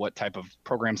 what type of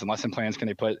programs and lesson plans can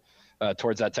they put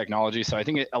towards that technology. So I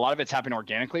think a lot of it's happening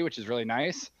organically, which is really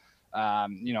nice.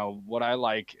 What I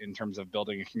like in terms of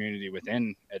building a community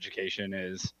within education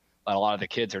is that a lot of the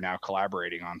kids are now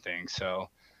collaborating on things. So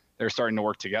they're starting to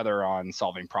work together on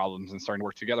solving problems and starting to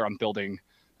work together on building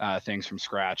things from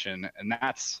scratch. And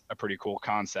that's a pretty cool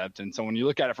concept. And so when you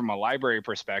look at it from a library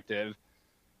perspective,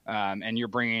 and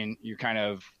you're kind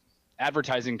of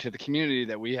advertising to the community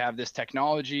that we have this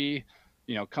technology,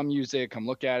 come use it, come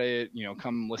look at it,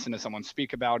 come listen to someone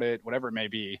speak about it, whatever it may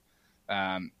be,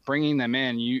 bringing them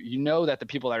in, you know that the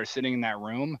people that are sitting in that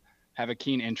room have a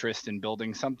keen interest in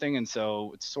building something. And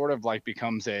so it sort of like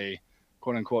becomes a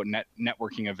quote unquote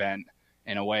networking event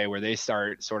in a way, where they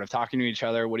start sort of talking to each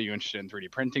other. What are you interested in 3D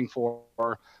printing for?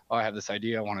 Oh, I have this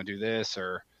idea, I want to do this,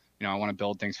 or I want to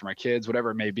build things for my kids,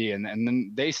 whatever it may be. And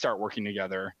then they start working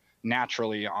together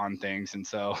naturally on things. And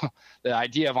so the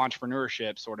idea of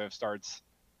entrepreneurship sort of starts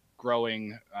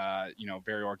growing,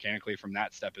 very organically from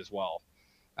that step as well,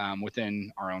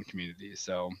 within our own communities.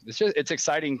 So it's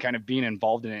exciting kind of being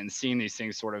involved in it and seeing these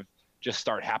things sort of just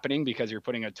start happening, because you're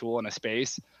putting a tool in a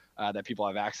space that people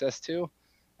have access to.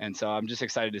 And so I'm just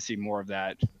excited to see more of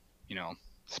that,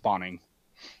 spawning.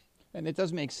 And it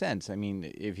does make sense. I mean,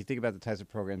 if you think about the types of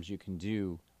programs you can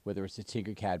do, whether it's a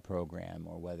Tinkercad program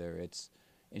or whether it's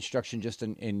instruction just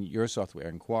in your software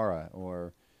in Quora,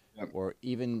 or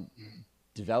even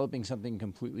developing something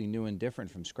completely new and different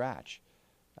from scratch.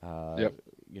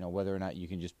 Whether or not you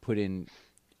can just put in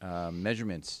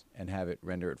measurements and have it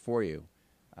render it for you.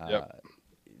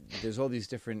 There's all these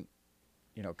different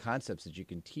concepts that you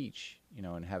can teach,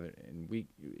 and have it. And we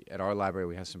at our library,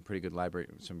 we have some pretty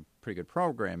good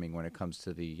programming when it comes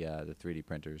to the 3D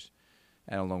printers,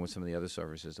 and along with some of the other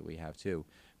services that we have too.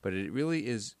 But it really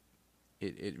is,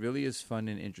 it really is fun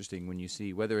and interesting when you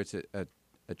see, whether it's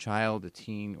a child, a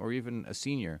teen, or even a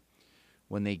senior,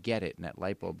 when they get it and that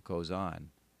light bulb goes on,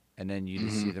 and then you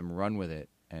just see them run with it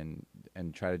and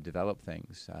try to develop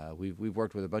things. We've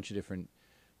worked with a bunch of different,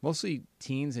 mostly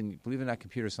teens and, believe it or not,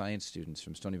 computer science students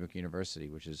from Stony Brook University,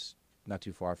 which is not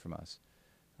too far from us.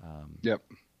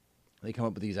 They come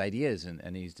up with these ideas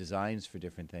and these designs for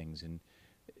different things, and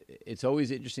it's always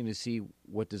interesting to see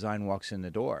what design walks in the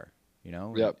door.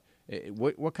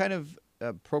 What kind of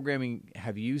programming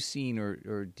have you seen,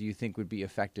 or do you think would be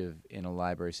effective in a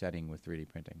library setting with 3D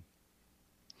printing?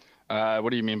 What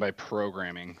do you mean by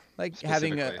programming? Like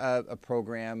having a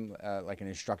program, like an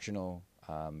instructional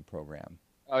program.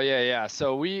 Oh, yeah.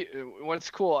 So what's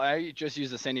cool, I just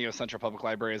use the San Diego Central Public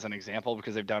Library as an example,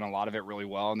 because they've done a lot of it really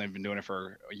well, and they've been doing it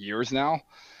for years now,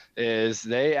 is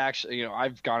they actually,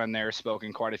 I've gone in there,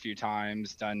 spoken quite a few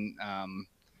times, done,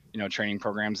 training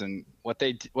programs. And what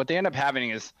they end up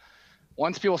having is,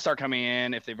 once people start coming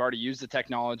in, if they've already used the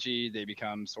technology, they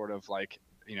become sort of like,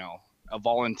 a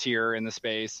volunteer in the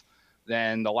space.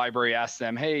 Then the library asks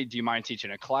them, hey, do you mind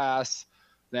teaching a class?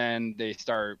 then they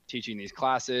start teaching these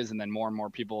classes, and then more and more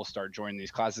people start joining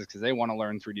these classes because they want to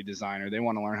learn 3D design, or they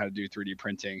want to learn how to do 3D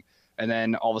printing. And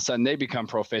then all of a sudden they become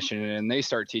proficient and they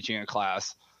start teaching a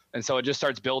class. And so it just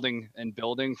starts building and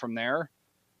building from there.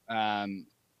 And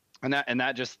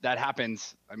that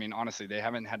happens. I mean, honestly, they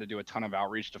haven't had to do a ton of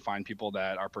outreach to find people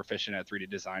that are proficient at 3D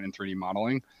design and 3D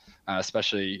modeling,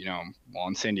 especially, well,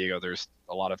 in San Diego, there's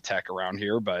a lot of tech around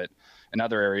here, but in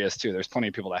other areas too, there's plenty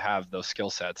of people that have those skill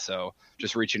sets. So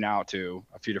just reaching out to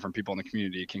a few different people in the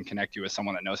community can connect you with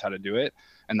someone that knows how to do it,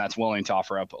 and that's willing to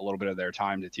offer up a little bit of their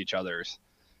time to teach others.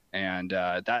 And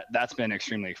that's been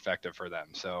extremely effective for them.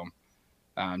 So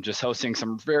just hosting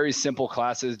some very simple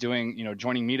classes, joining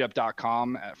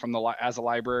meetup.com as a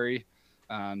library,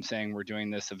 saying we're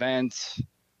doing this event,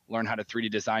 learn how to 3D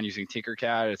design using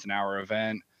Tinkercad. It's an hour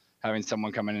event, having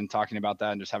someone come in and talking about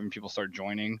that, and just having people start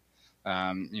joining.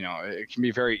 It can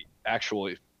be fairly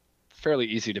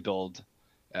easy to build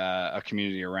a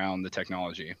community around the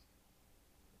technology.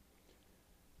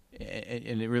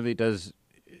 And it really does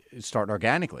start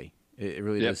organically. It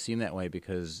really does seem that way,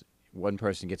 because one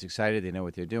person gets excited, they know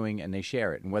what they're doing, and they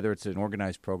share it. And whether it's an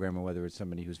organized program or whether it's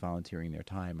somebody who's volunteering their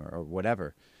time or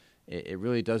whatever, it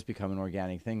really does become an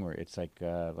organic thing where it's like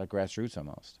grassroots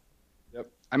almost. Yep.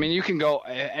 I mean,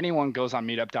 anyone goes on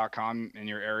meetup.com in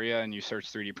your area and you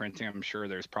search 3D printing, I'm sure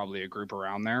there's probably a group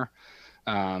around there.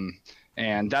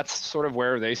 And that's sort of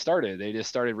where they started. They just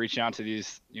started reaching out to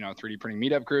these, 3D printing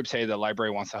meetup groups. Hey, the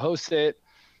library wants to host it.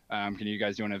 Can you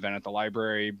guys do an event at the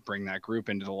library? Bring that group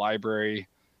into the library.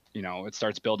 It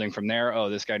starts building from there. Oh,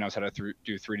 this guy knows how to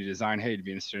do 3D design. Hey, you'd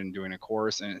be interested in doing a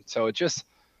course. And so it just,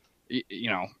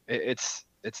 it's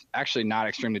actually not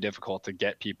extremely difficult to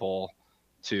get people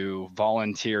to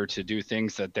volunteer to do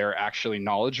things that they're actually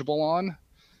knowledgeable on.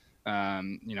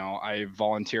 I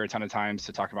volunteer a ton of times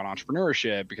to talk about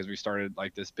entrepreneurship because we started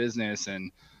like this business.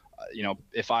 And,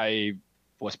 if I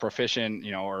was proficient,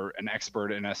 or an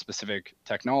expert in a specific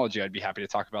technology, I'd be happy to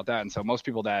talk about that. And so most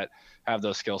people that have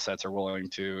those skill sets are willing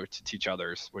to teach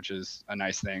others, which is a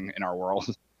nice thing in our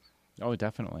world. Oh,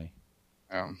 definitely.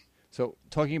 So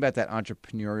talking about that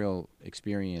entrepreneurial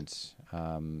experience,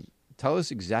 tell us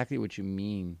exactly what you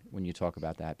mean when you talk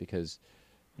about that, because,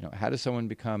 how does someone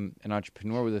become an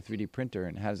entrepreneur with a 3D printer,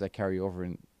 and how does that carry over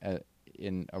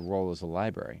in a role as a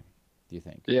library, do you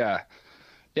think?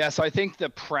 Yeah, so I think the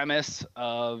premise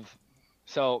you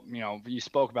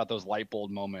spoke about those light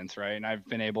bulb moments, right? And I've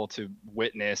been able to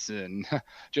witness, and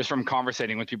just from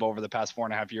conversating with people over the past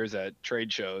 4.5 years at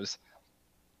trade shows,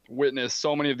 witness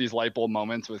so many of these light bulb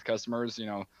moments with customers.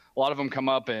 A lot of them come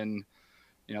up and,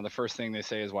 the first thing they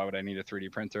say is, why would I need a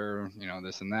 3D printer?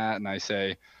 This and that. And I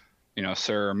say,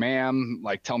 sir or ma'am,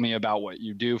 tell me about what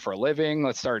you do for a living.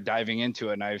 Let's start diving into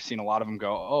it. And I've seen a lot of them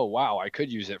go, oh, wow, I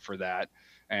could use it for that.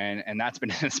 And that's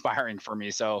been inspiring for me.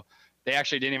 So they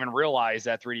actually didn't even realize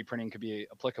that 3D printing could be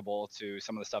applicable to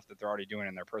some of the stuff that they're already doing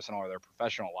in their personal or their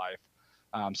professional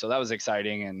life. So that was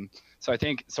exciting. And so I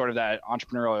think sort of that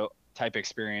entrepreneurial type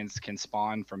experience can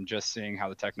spawn from just seeing how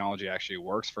the technology actually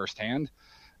works firsthand.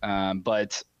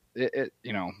 But it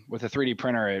with a 3D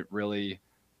printer, it really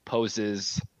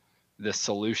poses the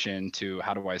solution to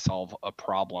how do I solve a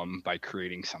problem by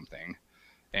creating something.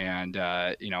 And,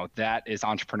 that is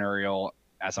entrepreneurial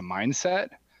as a mindset.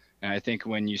 And I think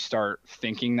when you start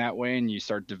thinking that way and you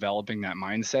start developing that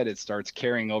mindset, it starts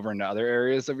carrying over into other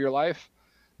areas of your life,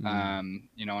 in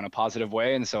a positive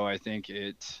way. And so I think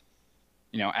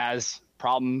as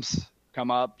problems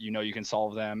come up, you can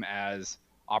solve them. As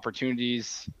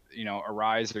opportunities,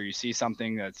 arise, or you see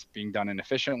something that's being done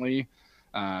inefficiently,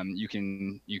 you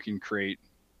can create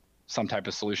some type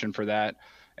of solution for that.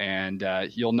 And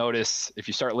you'll notice if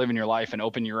you start living your life and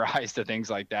open your eyes to things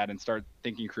like that and start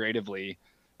thinking creatively,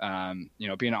 being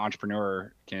an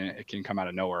entrepreneur can come out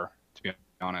of nowhere, to be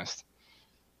honest.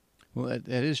 Well,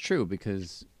 that is true,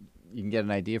 because you can get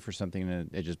an idea for something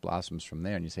and it just blossoms from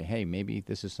there. And you say, hey, maybe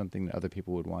this is something that other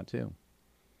people would want too.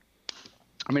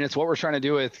 I mean, it's what we're trying to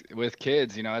do with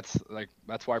kids.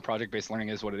 That's why project-based learning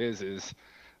is what it is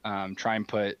try and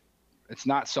put, it's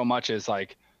not so much as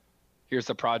here's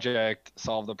the project,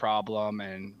 solve the problem,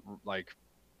 and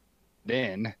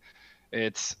then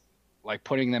it's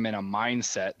putting them in a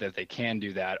mindset that they can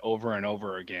do that over and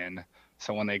over again.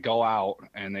 So when they go out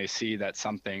and they see that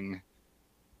something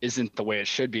isn't the way it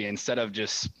should be, instead of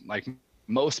just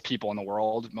most people in the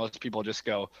world, most people just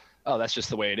go, oh, that's just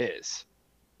the way it is.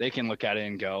 They can look at it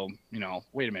and go,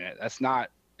 wait a minute, that's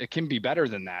not, it can be better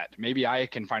than that. Maybe I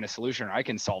can find a solution, or I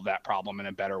can solve that problem in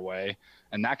a better way.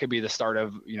 And that could be the start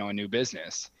of, a new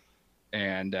business.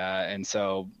 And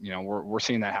so, we're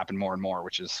seeing that happen more and more,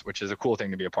 which is a cool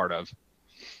thing to be a part of.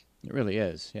 It really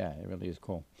is. Yeah, it really is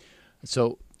cool.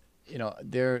 So,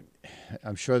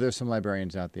 I'm sure there's some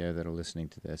librarians out there that are listening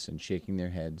to this and shaking their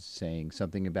heads, saying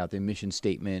something about their mission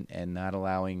statement and not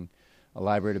allowing a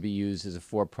library to be used as a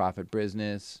for-profit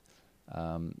business.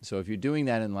 So if you're doing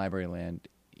that in library land,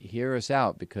 hear us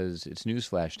out, because it's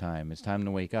newsflash time. It's time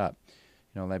to wake up.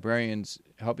 Librarians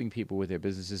helping people with their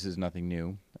businesses is nothing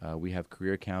new. We have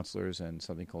career counselors and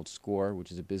something called SCORE,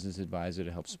 which is a business advisor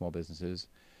to help small businesses.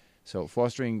 So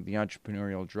fostering the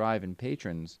entrepreneurial drive in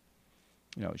patrons,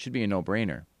 it should be a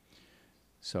no-brainer.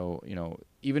 So,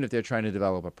 even if they're trying to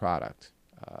develop a product,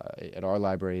 at our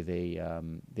library, they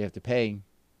have to pay,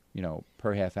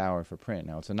 per half hour for print.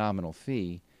 Now, it's a nominal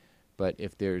fee, but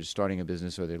if they're starting a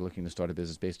business or they're looking to start a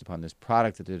business based upon this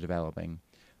product that they're developing,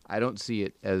 I don't see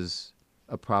it as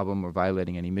a problem or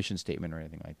violating any mission statement or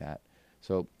anything like that.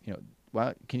 So,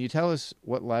 can you tell us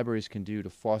what libraries can do to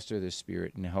foster this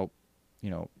spirit and help,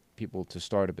 people to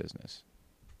start a business?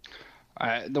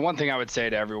 The one thing I would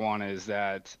say to everyone is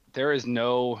that there is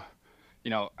no,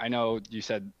 I know you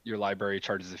said your library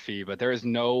charges a fee, but there is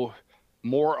no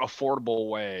more affordable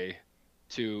way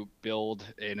to build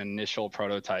an initial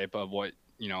prototype of what,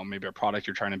 maybe a product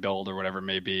you're trying to build or whatever it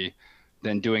may be,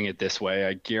 than doing it this way.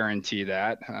 I guarantee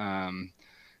that.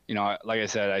 Like I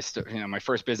said, my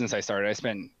first business I started, I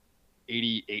spent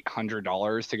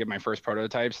 $8,800 to get my first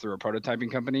prototypes through a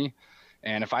prototyping company.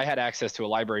 And if I had access to a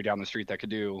library down the street that could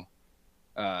do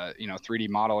 3D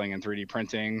modeling and 3D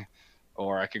printing,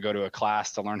 or I could go to a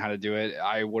class to learn how to do it,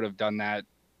 I would have done that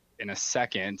in a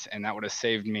second, and that would have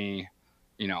saved me,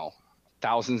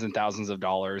 thousands and thousands of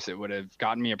dollars. It would have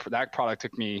gotten me that product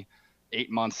took me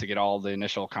 8 months to get all the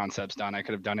initial concepts done. I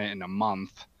could have done it in a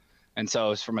month. And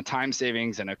so it's from a time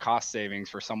savings and a cost savings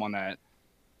for someone that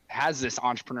has this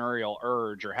entrepreneurial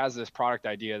urge or has this product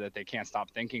idea that they can't stop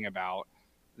thinking about.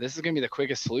 This is going to be the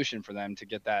quickest solution for them to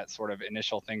get that sort of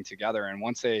initial thing together. And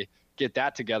once they get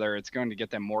that together, it's going to get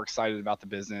them more excited about the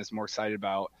business, more excited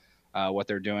about what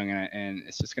they're doing. And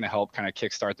it's just going to help kind of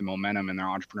kickstart the momentum in their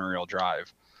entrepreneurial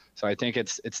drive. So I think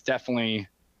it's definitely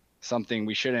something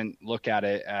we shouldn't look at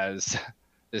it as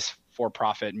this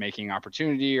for-profit making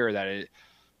opportunity, or that it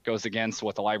goes against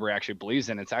what the library actually believes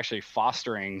in. It's actually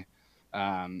fostering,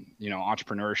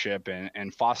 entrepreneurship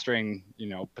and fostering,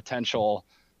 potential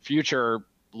future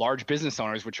large business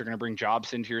owners, which are going to bring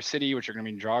jobs into your city, which are going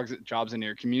to bring jobs into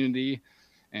your community.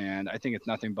 And I think it's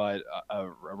nothing but a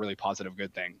really positive,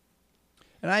 good thing.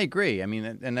 And I agree. I mean,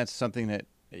 and that's something that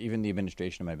even the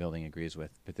administration of my building agrees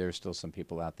with. But there are still some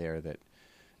people out there that,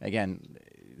 again,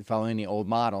 following the old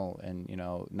model and,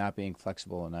 not being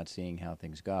flexible and not seeing how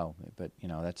things go. But,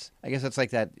 I guess that's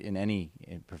like that in any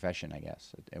profession, I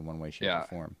guess, in one way, shape, or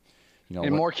form.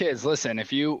 More kids, listen,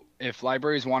 if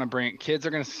libraries want to bring, kids are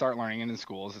going to start learning in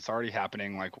schools. It's already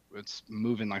happening. Like, it's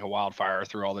moving like a wildfire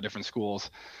through all the different schools,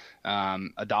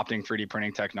 adopting 3D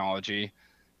printing technology.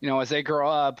 As they grow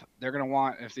up, they're going to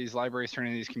want, if these libraries turn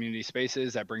into these community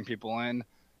spaces that bring people in,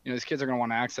 these kids are going to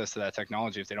want access to that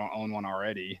technology if they don't own one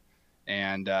already.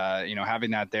 And,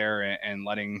 having that there and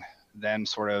letting them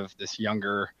sort of, this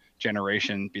younger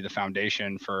generation, be the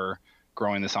foundation for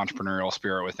growing this entrepreneurial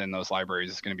spirit within those libraries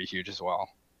is going to be huge as well.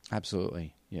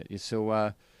 Absolutely. Yeah.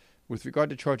 So with regard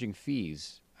to charging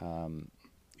fees, and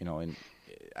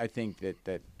I think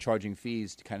that charging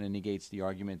fees kind of negates the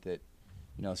argument that,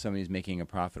 somebody's making a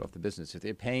profit off the business. If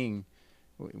they're paying,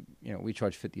 we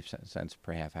charge 50 cents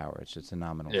per half hour. It's just a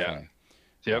nominal fee.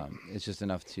 Yep. It's just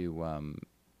enough to,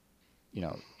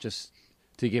 just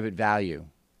to give it value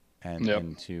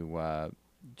and to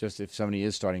just if somebody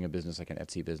is starting a business like an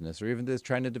Etsy business or even just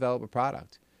trying to develop a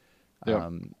product,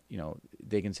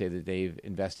 they can say that they've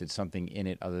invested something in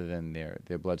it other than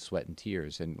their blood, sweat, and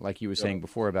tears. And like you were saying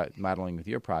before about modeling with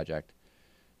your project,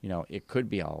 it could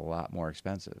be a lot more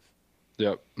expensive.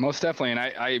 Yep, most definitely.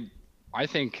 And I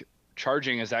think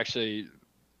charging is actually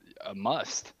a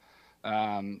must.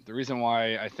 The reason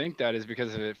why I think that is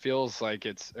because it feels like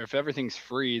if everything's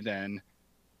free, then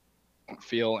I don't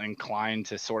feel inclined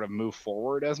to sort of move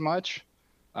forward as much.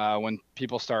 When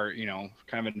people start,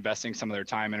 kind of investing some of their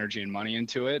time, energy, and money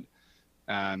into it,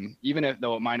 even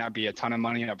though it might not be a ton of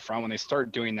money up front, when they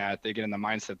start doing that, they get in the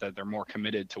mindset that they're more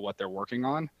committed to what they're working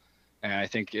on. And I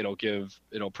think it'll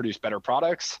produce better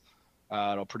products.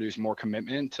 It'll produce more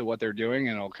commitment to what they're doing,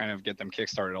 and it'll kind of get them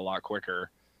kickstarted a lot quicker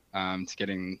to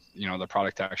getting, the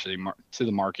product actually to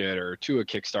the market or to a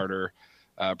Kickstarter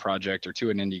project or to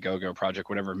an Indiegogo project,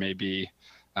 whatever it may be,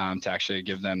 to actually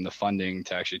give them the funding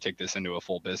to actually take this into a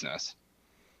full business.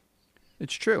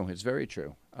 It's true. It's very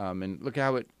true. And look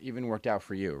how it even worked out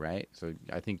for you, right? So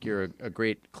I think you're a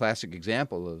great classic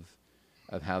example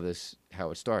of how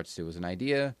it starts. There was an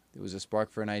idea. It was a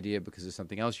spark for an idea because of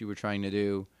something else you were trying to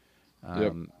do.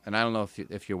 Yep. And I don't know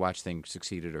if your watch thing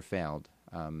succeeded or failed.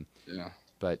 Yeah.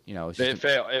 But, you know,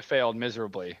 It failed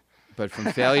miserably. But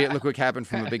from failure, look what happened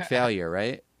from a big failure,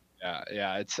 right?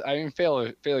 Yeah.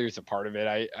 Failure is a part of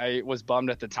it. I was bummed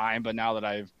at the time, but now that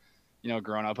I've,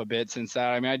 grown up a bit since that,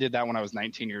 I mean, I did that when I was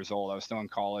 19 years old. I was still in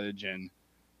college and,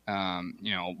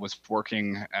 was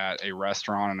working at a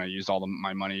restaurant, and I used all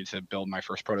my money to build my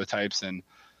first prototypes, and,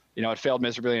 it failed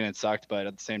miserably and it sucked. But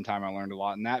at the same time, I learned a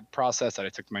lot in that process that I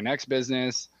took to my next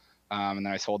business. And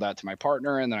then I sold that to my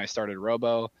partner, and then I started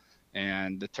Robo,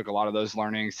 and it took a lot of those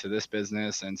learnings to this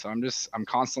business. And so I'm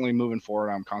constantly moving forward.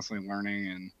 I'm constantly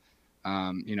learning.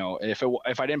 And,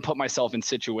 if I didn't put myself in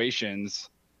situations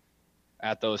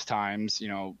at those times,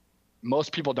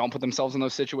 most people don't put themselves in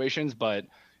those situations, but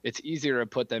it's easier to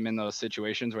put them in those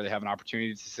situations where they have an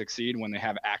opportunity to succeed when they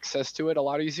have access to it a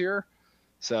lot easier.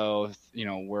 So,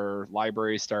 where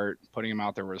libraries start putting them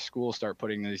out there, where schools start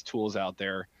putting these tools out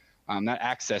there, that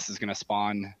access is going to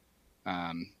spawn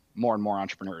more and more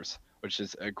entrepreneurs, which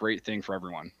is a great thing for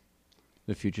everyone.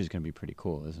 The future is going to be pretty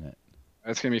cool, isn't it?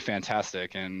 It's going to be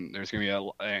fantastic. And there's going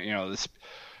to be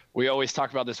we always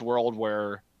talk about this world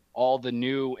where all the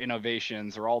new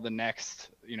innovations or all the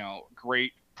next,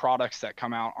 great products that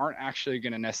come out aren't actually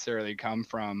going to necessarily come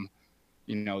from,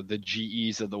 the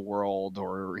GEs of the world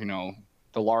or,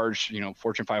 the large,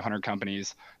 Fortune 500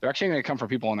 companies. They're actually going to come from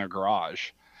people in their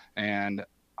garage. And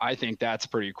I think that's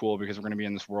pretty cool because we're going to be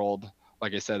in this world,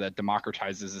 like I said, that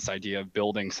democratizes this idea of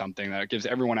building something that gives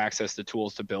everyone access to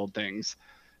tools to build things.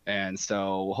 And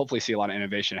so we'll hopefully see a lot of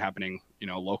innovation happening,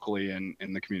 locally and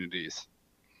in the communities.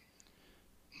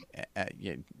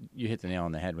 Yeah, you hit the nail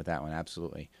on the head with that one.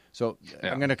 Absolutely. So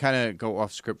I'm going to kind of go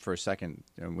off script for a second.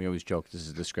 And we always joke this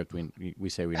is the script we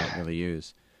say we don't really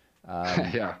use.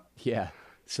 Yeah.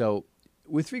 So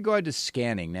with regard to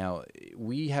scanning, now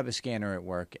we have a scanner at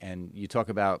work, and you talk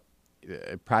about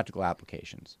practical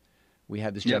applications. We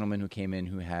had this gentleman who came in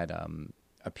who had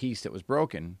a piece that was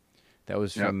broken. That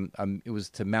was from it was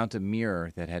to mount a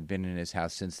mirror that had been in his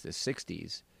house since the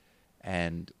 60s.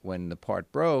 And when the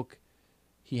part broke,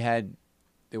 there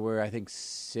were, I think,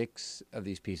 6 of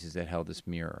these pieces that held this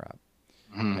mirror up.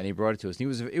 Mm-hmm. And he brought it to us.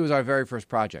 And it was our very first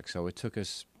project, so it took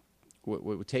us, what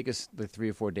would take us the 3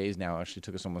 or 4 days now actually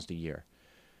took us almost a year.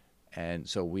 And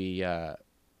so we got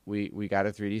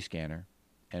a 3D scanner,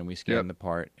 and we scanned the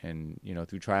part, and,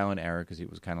 through trial and error, because it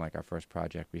was kind of like our first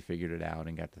project, we figured it out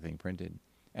and got the thing printed.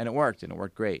 And it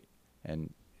worked great.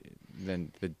 And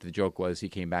then the joke was he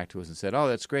came back to us and said, "Oh,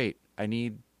 that's great. I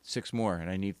need 6 more, and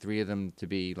I need 3 of them to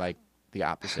be like the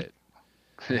opposite."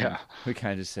 Yeah. We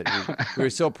kind of just said we were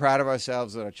so proud of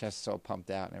ourselves that our chests all pumped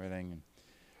out and everything.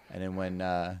 And then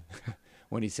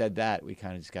when he said that, we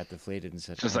kind of just got deflated and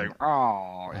said, just like,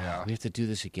 oh, yeah. We have to do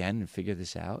this again and figure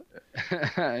this out.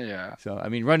 Yeah. So, I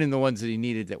mean, running the ones that he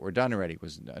needed that were done already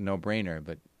was a no-brainer,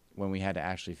 but when we had to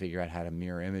actually figure out how to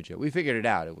mirror image it, we figured it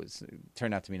out. It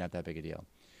turned out to be not that big a deal.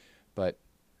 But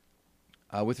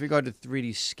with regard to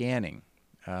 3D scanning,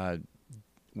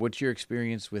 what's your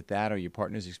experience with that, or your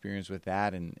partner's experience with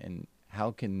that, and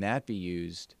how can that be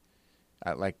used,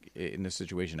 like in the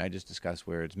situation I just discussed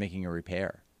where it's making a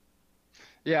repair?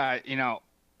 Yeah,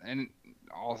 and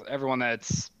everyone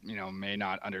that's, may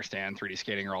not understand 3D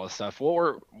scanning or all this stuff.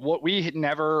 What we had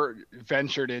never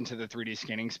ventured into the 3D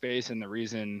scanning space, and the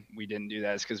reason we didn't do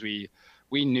that is because we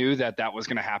knew that was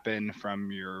going to happen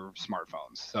from your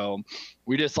smartphones. So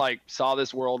we just saw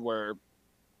this world where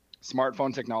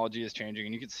smartphone technology is changing,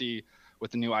 and you can see with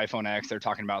the new iPhone X, they're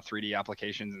talking about 3D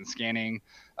applications and scanning.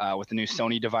 With the new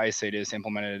Sony device, they just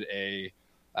implemented a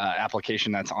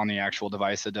application that's on the actual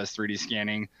device that does 3D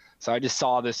scanning. So I just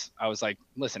saw this. I was like,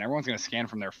 listen, everyone's going to scan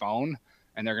from their phone,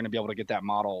 and they're going to be able to get that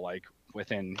model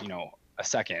within a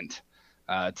second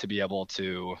to be able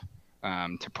to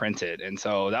print it. And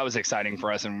so that was exciting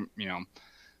for us. And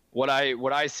what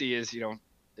I see is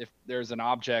if there's an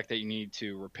object that you need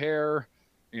to repair,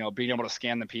 being able to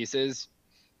scan the pieces.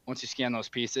 Once you scan those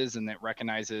pieces and it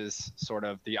recognizes sort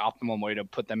of the optimal way to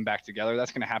put them back together,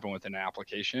 that's going to happen within an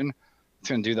application. It's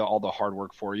going to do all the hard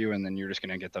work for you, and then you're just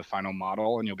going to get the final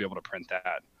model, and you'll be able to print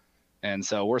that. And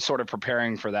so we're sort of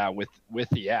preparing for that with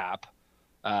the app,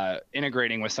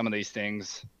 integrating with some of these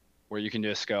things where you can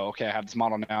just go, okay, I have this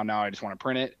model now I just want to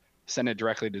print it, send it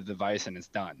directly to the device, and it's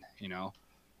done,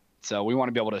 So we want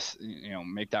to be able to,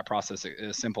 make that process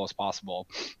as simple as possible.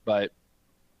 But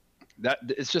that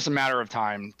it's just a matter of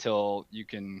time till you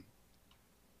can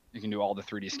do all the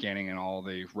 3D scanning and all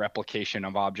the replication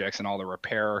of objects and all the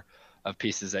repair of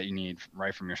pieces that you need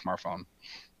right from your smartphone.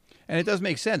 And it does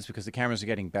make sense because the cameras are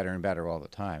getting better and better all the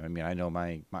time. I mean, I know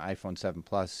my iPhone 7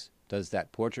 Plus does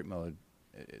that portrait mode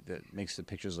that makes the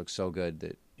pictures look so good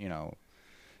that,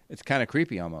 it's kind of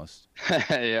creepy almost.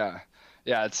 Yeah.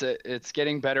 Yeah, it's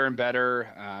getting better and better.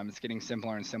 It's getting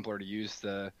simpler and simpler to use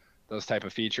those type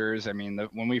of features. I mean,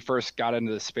 when we first got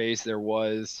into the space, there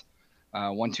was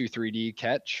 123D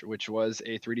Catch, which was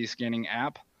a 3D scanning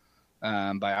app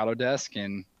by Autodesk.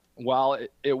 And while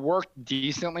it worked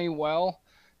decently well,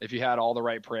 if you had all the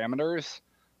right parameters,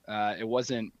 it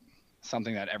wasn't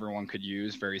something that everyone could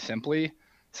use very simply.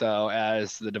 So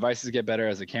as the devices get better,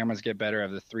 as the cameras get better,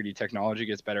 as the 3D technology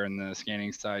gets better, and the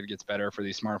scanning side gets better for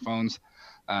these smartphones,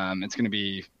 it's going to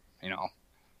be,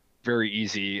 very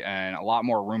easy and a lot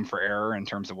more room for error in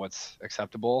terms of what's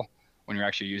acceptable when you're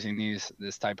actually using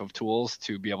this type of tools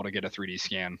to be able to get a 3D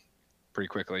scan pretty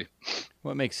quickly.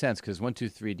 Well, it makes sense because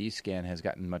 123D scan has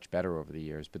gotten much better over the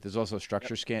years, but there's also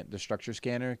the structure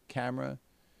scanner camera.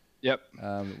 Yep.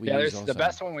 There's the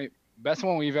best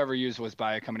one we've ever used was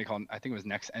by a company called, I think it was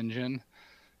Next Engine,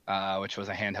 which was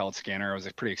a handheld scanner. It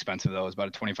was pretty expensive though. It was about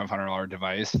a $2,500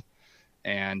 device.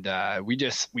 And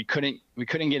we couldn't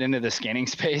get into the scanning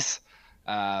space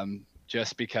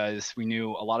just because we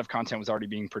knew a lot of content was already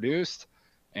being produced.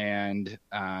 And,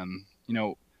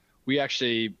 we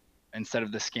actually, instead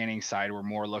of the scanning side, we're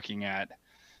more looking at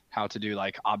how to do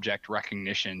like object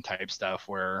recognition type stuff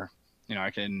where, I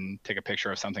can take a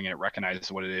picture of something and it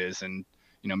recognizes what it is and,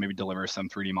 maybe deliver some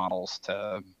 3D models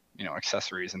to,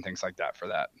 accessories and things like that for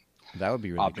that. That would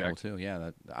be really cool too. Yeah,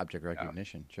 the object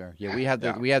recognition. Yeah. Sure. Yeah, we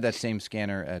had that same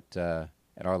scanner at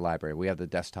our library. We have the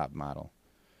desktop model.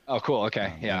 Oh, cool.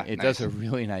 Okay. Yeah. It does a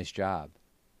really nice job.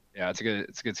 Yeah, it's a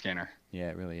good scanner. Yeah,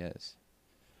 it really is.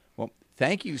 Well,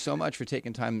 thank you so much for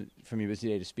taking time from your busy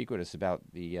day to speak with us about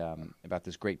about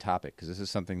this great topic, because this is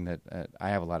something that I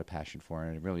have a lot of passion for,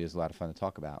 and it really is a lot of fun to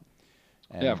talk about.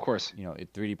 And, yeah, of course.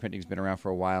 3D printing's been around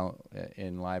for a while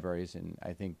in libraries, and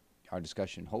I think our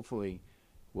discussion hopefully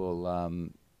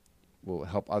will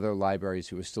help other libraries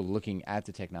who are still looking at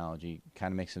the technology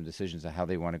kind of make some decisions on how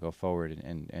they want to go forward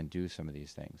and do some of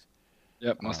these things.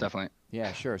 Yep, most definitely.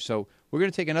 Yeah, sure. So we're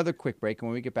going to take another quick break, and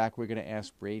when we get back, we're going to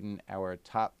ask Braydon our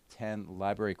top 10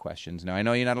 library questions. Now, I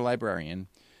know you're not a librarian,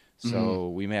 so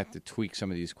we may have to tweak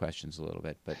some of these questions a little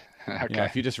bit, but okay.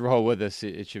 If you just roll with us,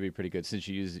 it should be pretty good. Since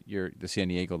you use the San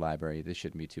Diego library, this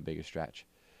shouldn't be too big a stretch.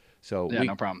 So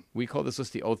no problem. We call this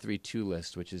list the 032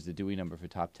 list, which is the Dewey number for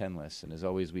top 10 lists. And as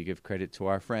always, we give credit to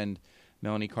our friend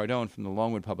Melanie Cardone from the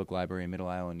Longwood Public Library in Middle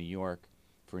Island, New York,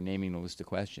 for naming the list of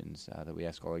questions that we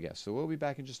ask all our guests. So we'll be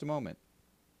back in just a moment.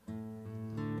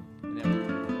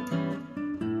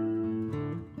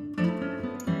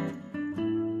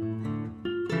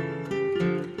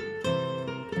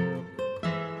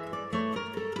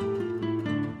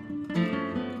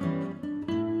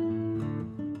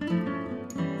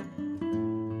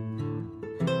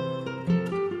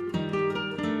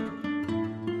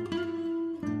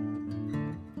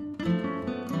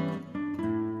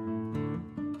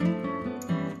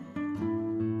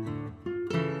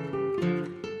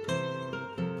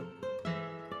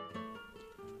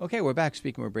 Okay, we're back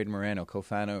speaking with Braydon Moreno,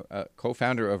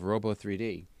 co-founder of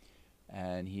Robo3d,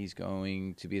 and he's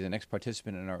going to be the next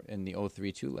participant in the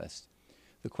 032 list.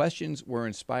 The questions were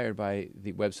inspired by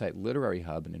the website Literary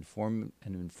Hub, an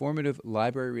informative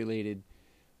library-related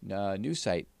news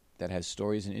site that has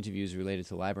stories and interviews related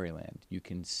to library land. You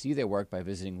can see their work by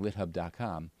visiting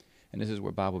lithub.com, and this is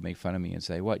where Bob will make fun of me and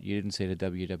say, "What, you didn't say the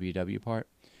www part?"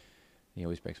 He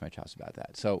always breaks my chops about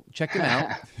that. So check them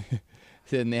out.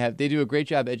 And they do a great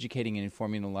job educating and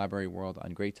informing the library world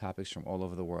on great topics from all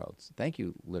over the world. So thank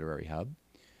you, Literary Hub.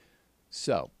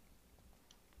 So,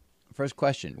 first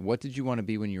question: what did you want to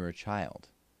be when you were a child?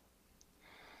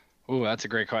 Ooh, that's a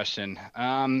great question.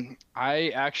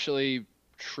 I actually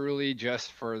truly,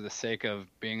 just for the sake of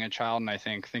being a child, and I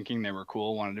think thinking they were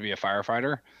cool, wanted to be a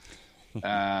firefighter.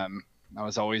 That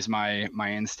was always my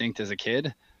instinct as a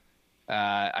kid.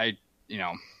 I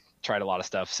tried a lot of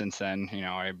stuff since then.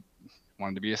 I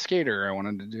wanted to be a skater. I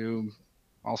wanted to do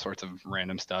all sorts of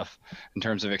random stuff in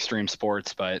terms of extreme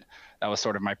sports, but that was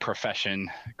sort of my profession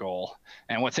goal.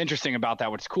 And what's interesting about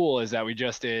that, what's cool, is that we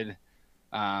just did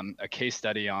a case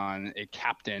study on a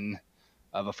captain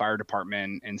of a fire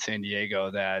department in San Diego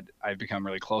that I've become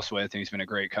really close with, and he's been a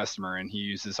great customer, and he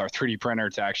uses our 3D printer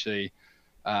to actually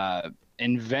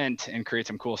invent and create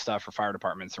some cool stuff for fire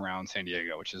departments around San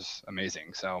Diego, which is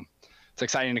amazing. So it's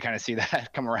exciting to kind of see that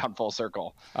come around full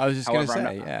circle. I was just going to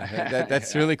say,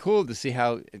 that's really cool to see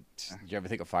how. Did you ever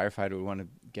think a firefighter would want to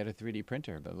get a 3D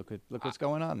printer? But look what's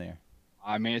going on there.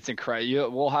 I mean, it's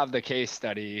incredible. We'll have the case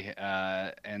study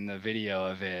and the video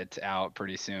of it out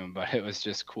pretty soon, but it was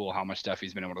just cool how much stuff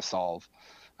he's been able to solve,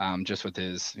 just with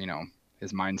his,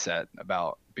 his mindset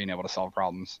about being able to solve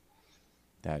problems.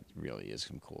 That really is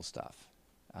some cool stuff.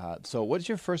 So what's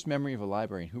your first memory of a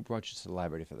library, and who brought you to the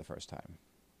library for the first time?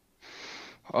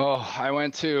 Oh, I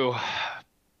went to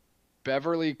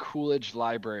Beverly Coolidge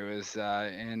Library. It was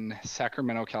in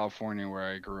Sacramento, California,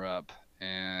 where I grew up.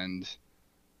 And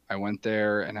I went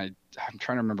there, and I'm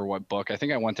trying to remember what book. I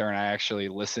think I went there and I actually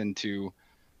listened to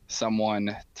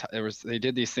someone. They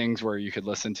did these things where you could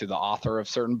listen to the author of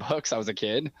certain books. I was a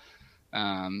kid,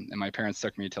 and my parents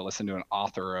took me to listen to an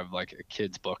author of like a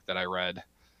kid's book that I read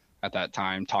at that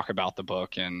time, talk about the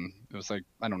book, and it was like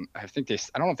I don't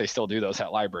know if they still do those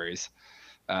at libraries,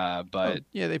 but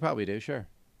yeah, they probably do. Sure.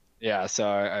 Yeah, so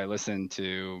I listened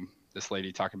to this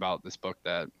lady talk about this book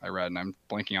that I read, and I'm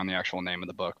blanking on the actual name of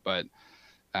the book, but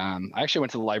I actually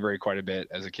went to the library quite a bit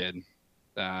as a kid,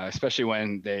 especially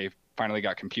when they finally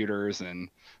got computers and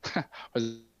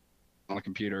was on the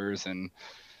computers and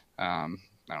I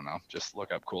don't know, just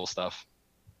look up cool stuff.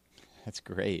 That's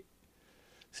great.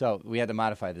 So we had to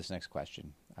modify this next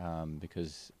question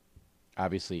because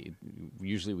obviously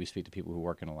usually we speak to people who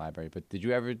work in a library, but did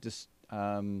you ever just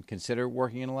consider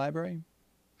working in a library?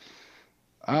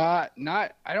 I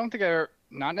don't think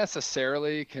not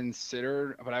necessarily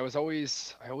considered, but I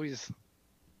always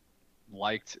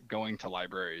liked going to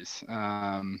libraries.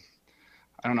 I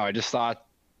don't know. I just thought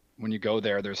when you go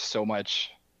there, there's so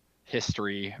much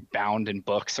history bound in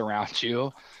books around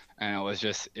you. And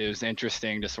it was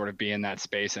interesting to sort of be in that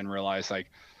space and realize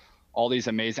like all these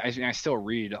amazing, I still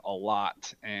read a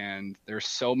lot, and there's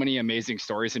so many amazing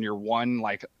stories, and you're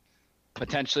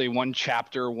potentially one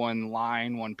chapter, one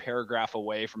line, one paragraph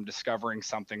away from discovering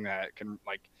something that can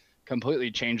like completely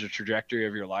change the trajectory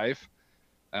of your life.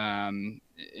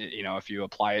 If you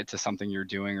apply it to something you're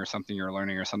doing or something you're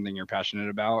learning or something you're passionate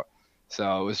about.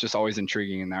 So it was just always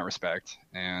intriguing in that respect.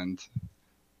 And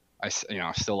I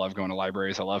still love going to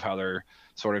libraries. I love how they're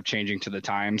sort of changing to the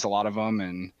times, a lot of them,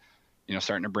 and,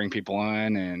 starting to bring people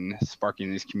in and sparking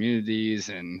these communities.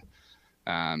 And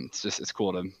it's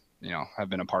cool to, have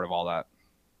been a part of all that.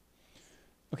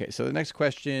 Okay, so the next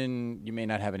question you may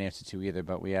not have an answer to either,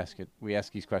 but we ask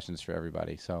these questions for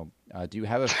everybody. So, do you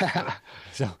have a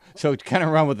so kind of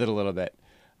run with it a little bit?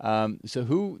 So,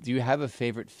 who do you have a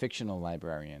favorite fictional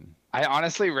librarian? I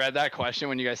honestly read that question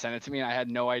when you guys sent it to me, and I had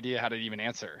no idea how to even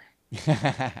answer.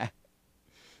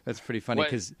 That's pretty funny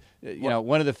because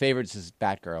one of the favorites is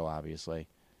Batgirl, obviously.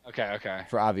 Okay.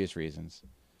 For obvious reasons.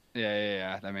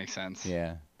 Yeah, that makes sense.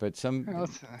 Yeah, but some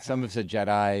have said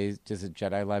Jedi. There's a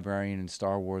Jedi librarian in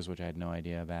Star Wars, which I had no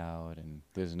idea about, and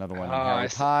there's another one in Harry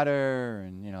Potter,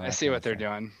 and I see what they're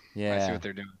doing. Yeah, I see what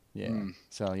they're doing. Yeah,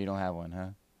 So you don't have one, huh?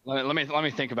 Let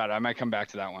me think about it. I might come back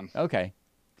to that one. Okay.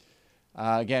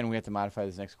 Again, we have to modify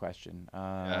this next question.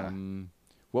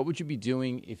 What would you be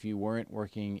doing if you weren't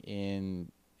working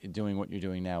in doing what you're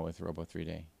doing now with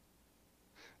Robo3d?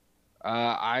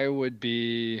 I would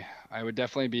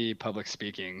definitely be public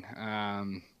speaking.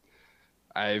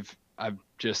 I've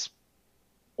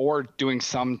or doing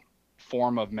some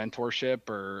form of mentorship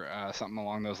or something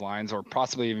along those lines, or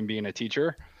possibly even being a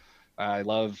teacher. I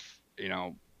love,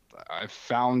 I've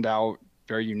found out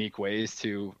very unique ways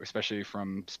to, especially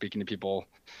from speaking to people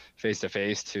face to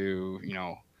face, to,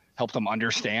 help them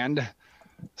understand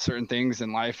certain things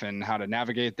in life and how to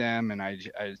navigate them. And I've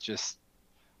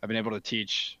been able to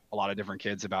teach a lot of different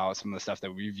kids about some of the stuff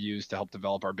that we've used to help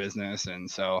develop our business. And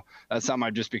so that's something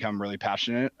I've just become really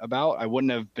passionate about. I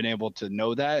wouldn't have been able to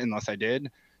know that unless I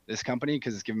did this company,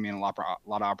 because it's given me a lot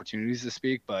of opportunities to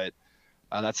speak. But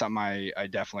that's something I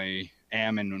definitely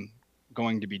am and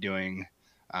going to be doing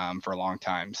for a long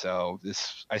time. So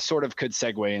I sort of could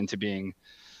segue into being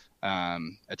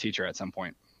a teacher at some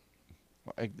point.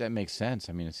 Well, that makes sense.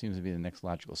 I mean, it seems to be the next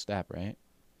logical step, right?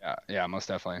 Yeah, most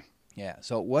definitely. Yeah.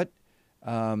 So what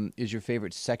is your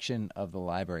favorite section of the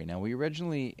library? Now, we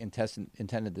originally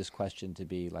intended this question to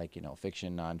be like,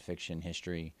 fiction, nonfiction,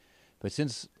 history. But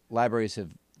since libraries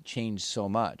have changed so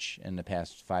much in the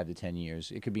past 5 to 10 years,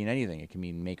 it could mean anything. It could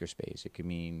mean makerspace. It could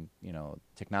mean,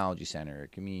 technology center.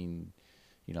 It could mean,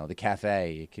 the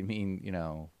cafe. It could mean,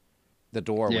 the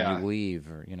door when you leave,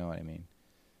 or you know what I mean?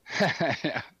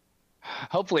 Yeah.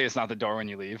 Hopefully it's not the door when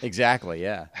you leave. Exactly,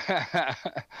 yeah.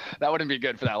 That wouldn't be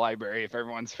good for that library if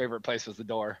everyone's favorite place was the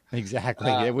door.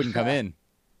 Exactly. They wouldn't come in.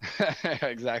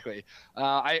 Exactly.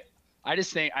 I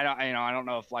just think I don't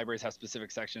know if libraries have specific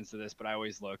sections to this, but I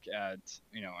always look at,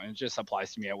 and it just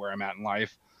applies to me at where I'm at in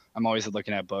life. I'm always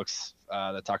looking at books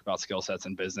that talk about skill sets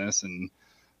in business, and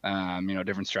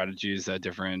different strategies that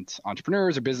different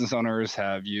entrepreneurs or business owners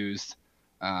have used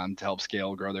to help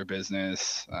scale, grow their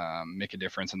business, make a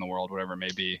difference in the world, whatever it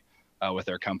may be, with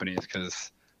their companies,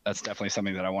 because that's definitely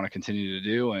something that I want to continue to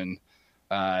do. And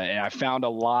I found a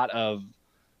lot of,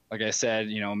 like I said,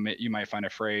 you might find a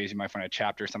phrase, you might find a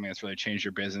chapter, something that's really changed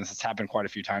your business. It's happened quite a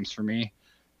few times for me,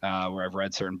 where I've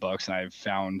read certain books and I've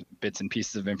found bits and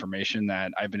pieces of information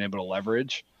that I've been able to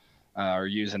leverage or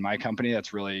use in my company.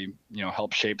 That's really,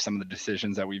 helped shape some of the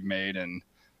decisions that we've made. And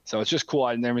so it's just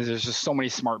cool. There's just so many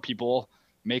smart people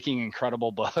making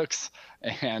incredible books.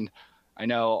 And I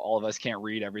know all of us can't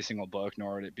read every single book,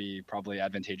 nor would it be probably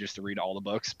advantageous to read all the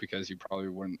books because you probably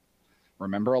wouldn't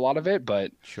remember a lot of it.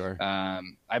 But sure,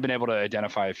 I've been able to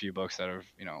identify a few books that have,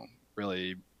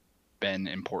 really been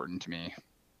important to me.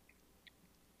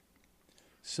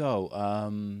 So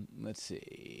let's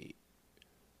see.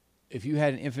 If you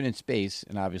had an infinite space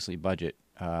and obviously budget,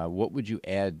 what would you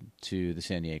add to the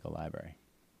San Diego Library?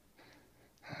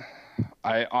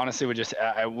 I honestly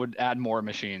would add more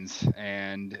machines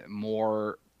and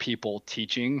more people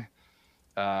teaching,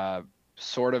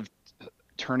 sort of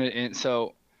turn it in.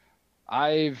 So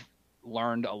I've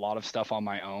learned a lot of stuff on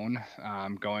my own.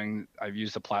 I've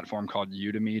used a platform called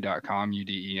udemy.com,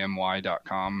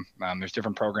 udemy.com. There's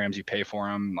different programs, you pay for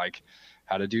them, like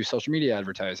how to do social media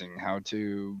advertising, how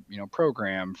to,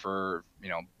 program for,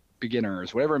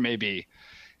 beginners, whatever it may be.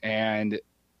 And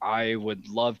I would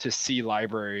love to see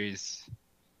libraries,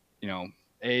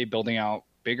 building out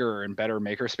bigger and better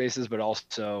maker spaces, but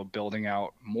also building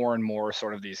out more and more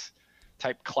sort of these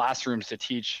type classrooms to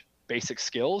teach basic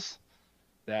skills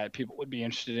that people would be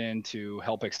interested in to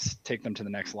help take them to the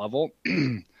next level.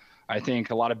 I think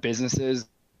a lot of businesses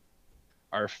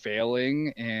are failing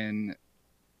in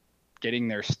getting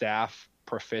their staff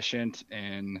proficient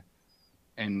in,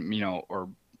 or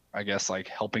I guess like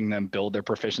helping them build their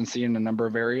proficiency in a number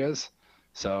of areas.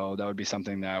 So that would be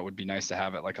something that would be nice to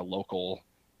have at like a local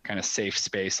kind of safe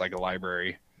space, like a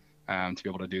library, to be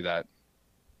able to do that.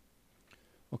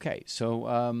 Okay.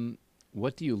 So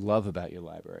what do you love about your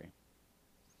library?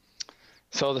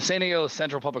 So the San Diego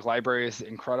Central Public Library is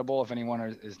incredible. If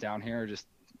anyone is down here, just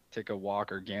take a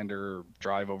walk or gander or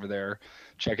drive over there,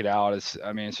 check it out. It's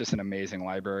just an amazing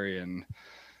library. And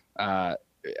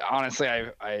honestly,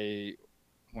 I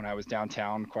when I was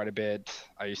downtown quite a bit,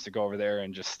 I used to go over there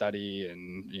and just study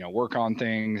and, work on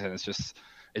things. And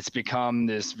it's become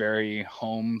this very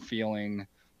home feeling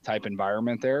type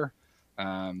environment there.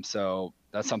 So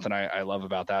that's something I love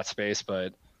about that space.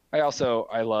 But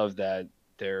I love that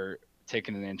they're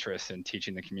taking an interest in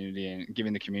teaching the community and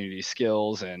giving the community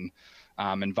skills and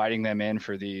inviting them in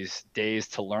for these days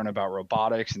to learn about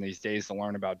robotics and these days to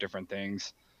learn about different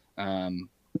things.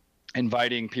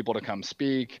 Inviting people to come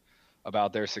speak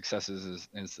about their successes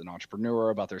as an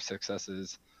entrepreneur, about their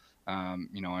successes,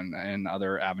 and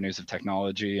other avenues of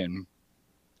technology. And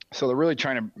so they're really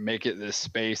trying to make it this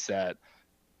space that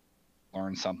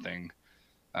learn something.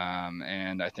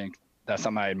 And I think that's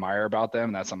something I admire about them.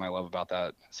 And that's something I love about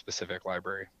that specific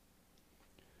library.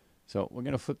 So we're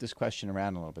going to flip this question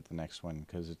around a little bit, the next one,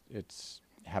 because it's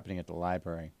happening at the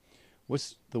library.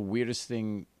 What's the weirdest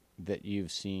thing that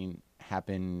you've seen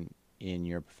happen in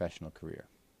your professional career?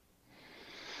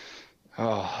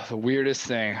 Oh, the weirdest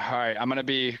thing. All right, I'm going to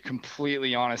be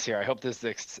completely honest here. I hope this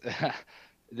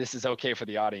is okay for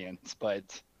the audience.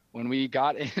 But when we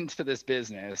got into this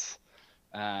business,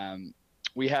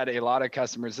 we had a lot of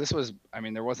customers.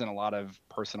 There wasn't a lot of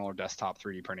personal or desktop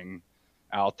 3D printing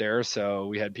out there. So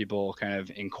we had people kind of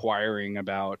inquiring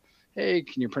about, hey,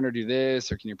 can your printer do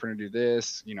this? Or can your printer do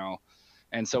this?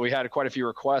 And so we had quite a few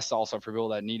requests also for people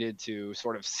that needed to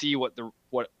sort of see what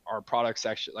our products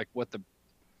actually, like what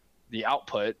the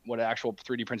output, what an actual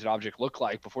 3D printed object looked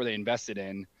like before they invested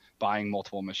in buying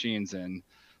multiple machines. And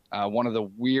one of the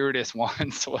weirdest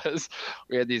ones was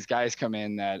we had these guys come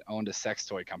in that owned a sex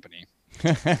toy company.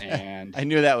 And I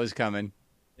knew that was coming.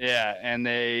 Yeah. And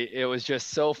it was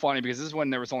just so funny because this is when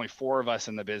there was only 4 of us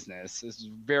in the business. This is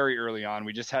very early on.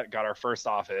 We just got our first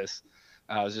office.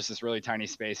 It was just this really tiny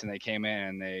space, and they came in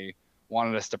and they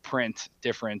wanted us to print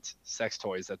different sex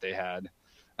toys that they had.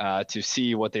 To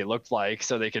see what they looked like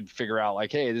so they could figure out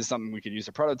like, hey, this is something we could use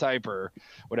a prototype or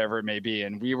whatever it may be.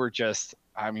 And we were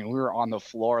we were on the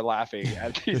floor laughing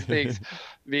at these things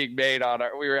being made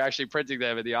we were actually printing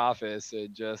them in the office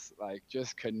and just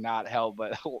could not help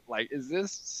but like, is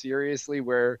this seriously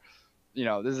where,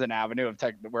 this is an avenue of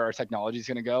where our technology is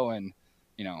going to go? And,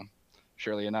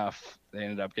 surely enough, they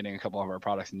ended up getting a couple of our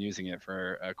products and using it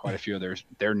for quite a few of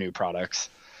their new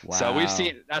products. Wow. So we've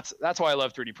seen that's why I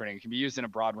love 3D printing. It can be used in a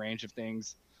broad range of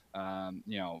things.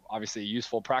 obviously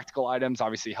useful practical items,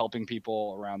 obviously helping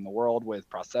people around the world with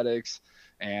prosthetics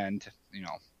and,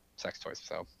 sex toys.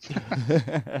 So.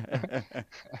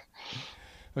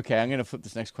 Okay, I'm going to flip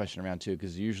this next question around too,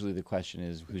 because usually the question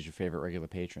is, who's your favorite regular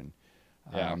patron?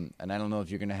 Yeah. And I don't know if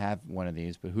you're going to have one of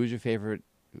these, but who's your favorite?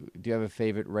 Do you have a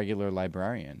favorite regular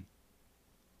librarian?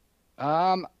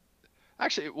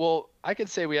 Actually, well, I could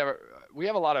say we have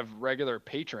a lot of regular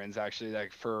patrons actually,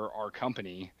 like for our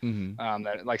company,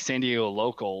 that like San Diego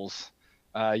locals.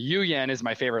 Yu Yan is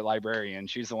my favorite librarian.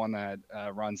 She's the one that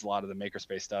runs a lot of the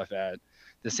makerspace stuff at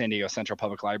the San Diego Central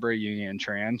Public Library. Yu Yan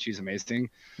Tran, she's amazing.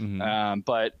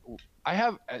 But I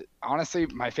have honestly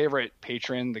my favorite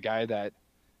patron, the guy that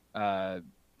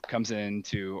comes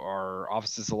into our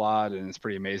offices a lot and it's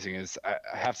pretty amazing, is I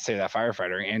have to say that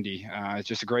firefighter Andy. It's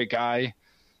just a great guy.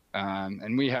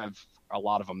 And we have a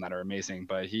lot of them that are amazing,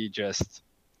 but he just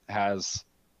has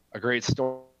a great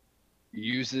story,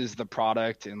 uses the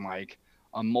product in like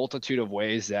a multitude of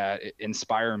ways that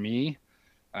inspire me.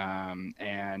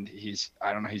 And he's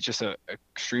just a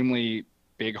extremely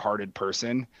big hearted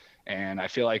person. And I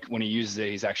feel like when he uses it,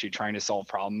 he's actually trying to solve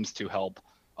problems to help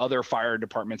other fire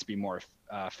departments be more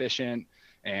efficient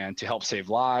and to help save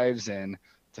lives and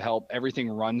to help everything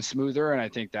run smoother. And I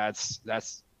think that's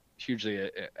hugely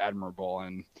admirable.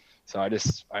 And so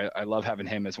I love having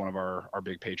him as one of our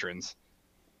big patrons.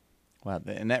 Wow.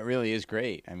 And that really is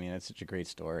great. I mean, that's such a great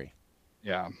story.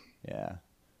 Yeah. Yeah.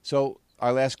 So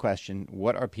our last question,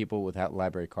 what are people without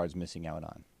library cards missing out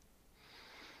on?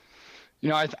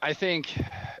 I think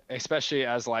especially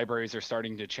as libraries are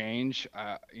starting to change,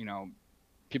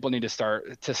 people need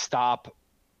to stop.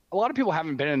 A lot of people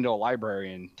haven't been into a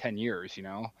library in 10 years,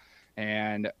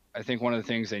 and I think one of the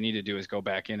things they need to do is go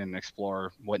back in and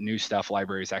explore what new stuff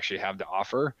libraries actually have to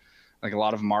offer. Like a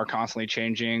lot of them are constantly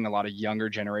changing. A lot of younger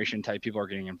generation type people are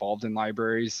getting involved in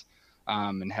libraries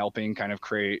and helping kind of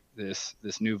create this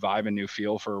new vibe and new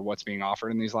feel for what's being offered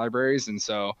in these libraries. And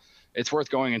so it's worth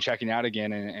going and checking out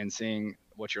again and seeing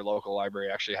what your local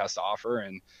library actually has to offer.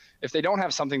 And if they don't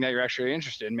have something that you're actually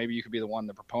interested in, maybe you could be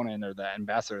the proponent or the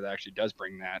ambassador that actually does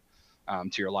bring that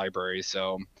to your library.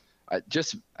 So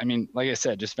like I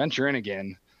said, just venture in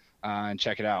again and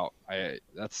check it out.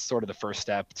 That's sort of the first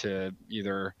step to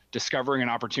either discovering an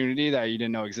opportunity that you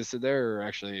didn't know existed there, or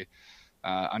actually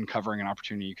uncovering an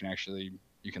opportunity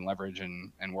you can leverage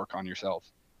and work on yourself.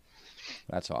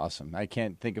 That's awesome. I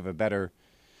can't think of a better.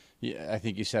 I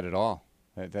think you said it all.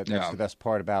 That's the best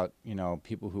part about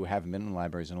people who haven't been in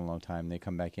libraries in a long time. They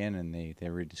come back in and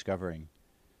they're rediscovering.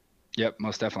 Yep,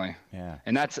 most definitely. Yeah.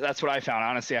 And that's what I found.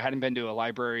 Honestly, I hadn't been to a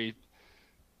library,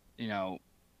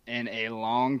 in a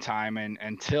long time, and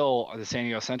until the San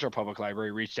Diego Central Public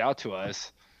Library reached out to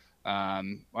us.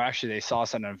 Actually, they saw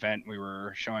us at an event. We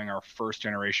were showing our first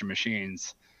generation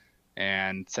machines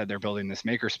and said they're building this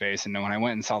makerspace. And then when I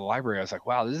went and saw the library, I was like,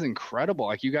 wow, this is incredible.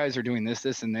 Like, you guys are doing this,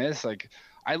 this, and this. Like,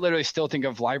 I literally still think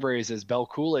of libraries as Bell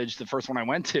Coolidge, the first one I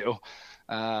went to,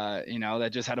 that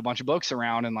just had a bunch of books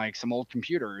around and like some old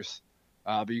computers.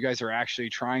 But you guys are actually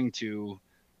trying to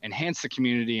enhance the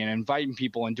community and inviting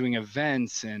people and doing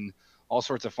events and all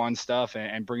sorts of fun stuff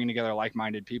and bringing together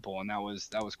like-minded people. And that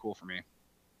was cool for me.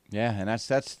 Yeah. And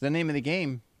that's the name of the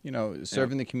game,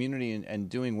 serving the community and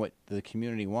doing what the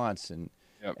community wants and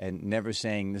never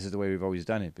saying this is the way we've always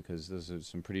done it, because those are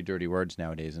some pretty dirty words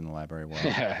nowadays in the library world.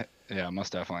 Yeah,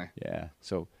 most definitely. Yeah.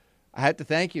 So I had to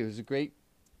thank you. It was a great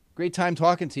time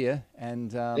talking to you,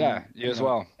 and you as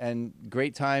well. And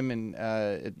great time,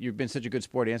 and you've been such a good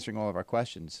sport answering all of our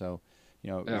questions. So,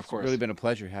 it's really been a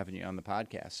pleasure having you on the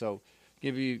podcast. So,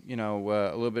 give you a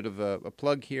little bit of a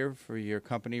plug here for your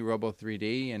company,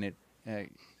 Robo3d,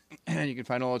 and you can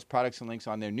find all its products and links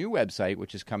on their new website,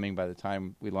 which is coming by the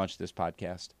time we launch this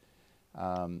podcast,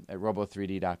 at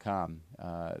Robo3d.com.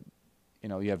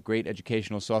 You have great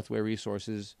educational software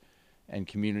resources and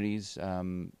communities.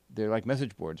 They're like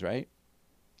message boards, right?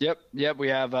 Yep. We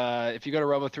have, if you go to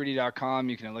Robo3d.com,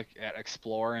 you can look at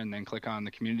Explore and then click on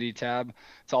the community tab.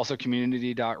 It's also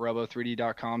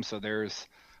community.robo3d.com. So I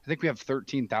think we have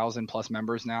 13,000 plus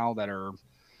members now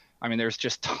there's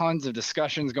just tons of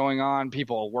discussions going on,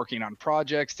 people working on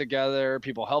projects together,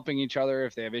 people helping each other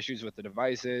if they have issues with the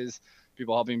devices,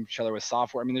 people helping each other with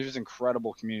software. There's this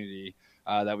incredible community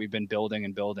that we've been building.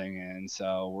 And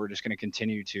so we're just going to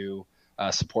continue to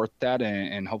support that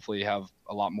and hopefully have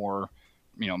a lot more,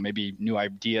 maybe new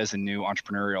ideas and new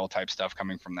entrepreneurial type stuff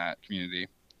coming from that community.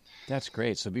 That's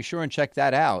great. So be sure and check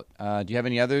that out. Do you have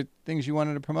any other things you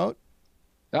wanted to promote?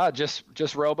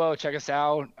 Just Robo. Check us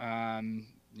out.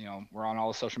 We're on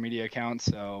all the social media accounts.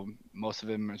 So most of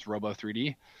them is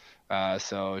Robo3D.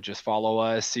 So just follow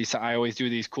us. I always do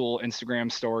these cool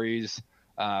Instagram stories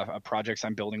of projects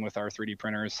I'm building with our 3D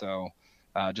printers. So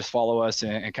just follow us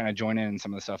and kind of join in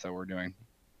some of the stuff that we're doing.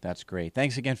 That's great.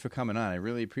 Thanks again for coming on. I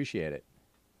really appreciate it.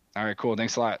 All right, cool.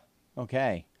 Thanks a lot.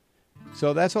 Okay.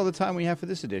 So that's all the time we have for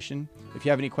this edition. If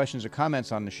you have any questions or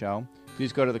comments on the show,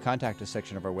 please go to the Contact Us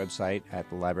section of our website at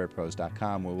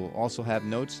thelibrarypros.com, where we'll also have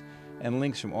notes and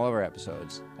links from all of our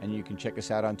episodes. And you can check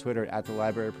us out on Twitter at The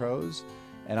Library Pros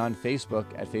and on Facebook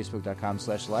at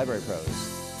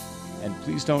facebook.com/librarypros. And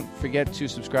please don't forget to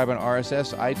subscribe on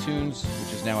RSS, iTunes,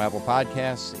 which is now Apple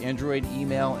Podcasts, Android,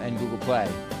 email, and Google Play.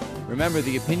 Remember,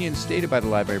 the opinions stated by the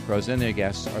Library Pros and their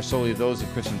guests are solely those of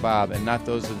Chris and Bob, and not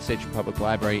those of the State Public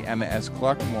Library, Emma S.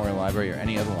 Clark Memorial Library, or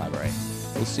any other library.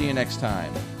 We'll see you next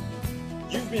time.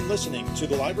 You've been listening to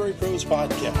the Library Pros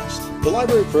Podcast. The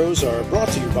Library Pros are brought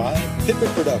to you by Pipit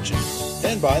Productions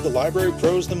and by the Library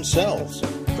Pros themselves,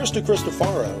 Krista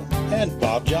Cristofaro and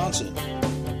Bob Johnson.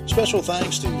 Special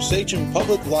thanks to Sachem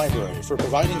Public Library for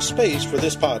providing space for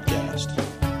this podcast.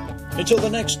 Until the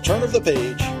next turn of the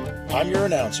page, I'm your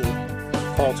announcer,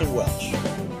 Carlton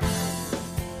Welch.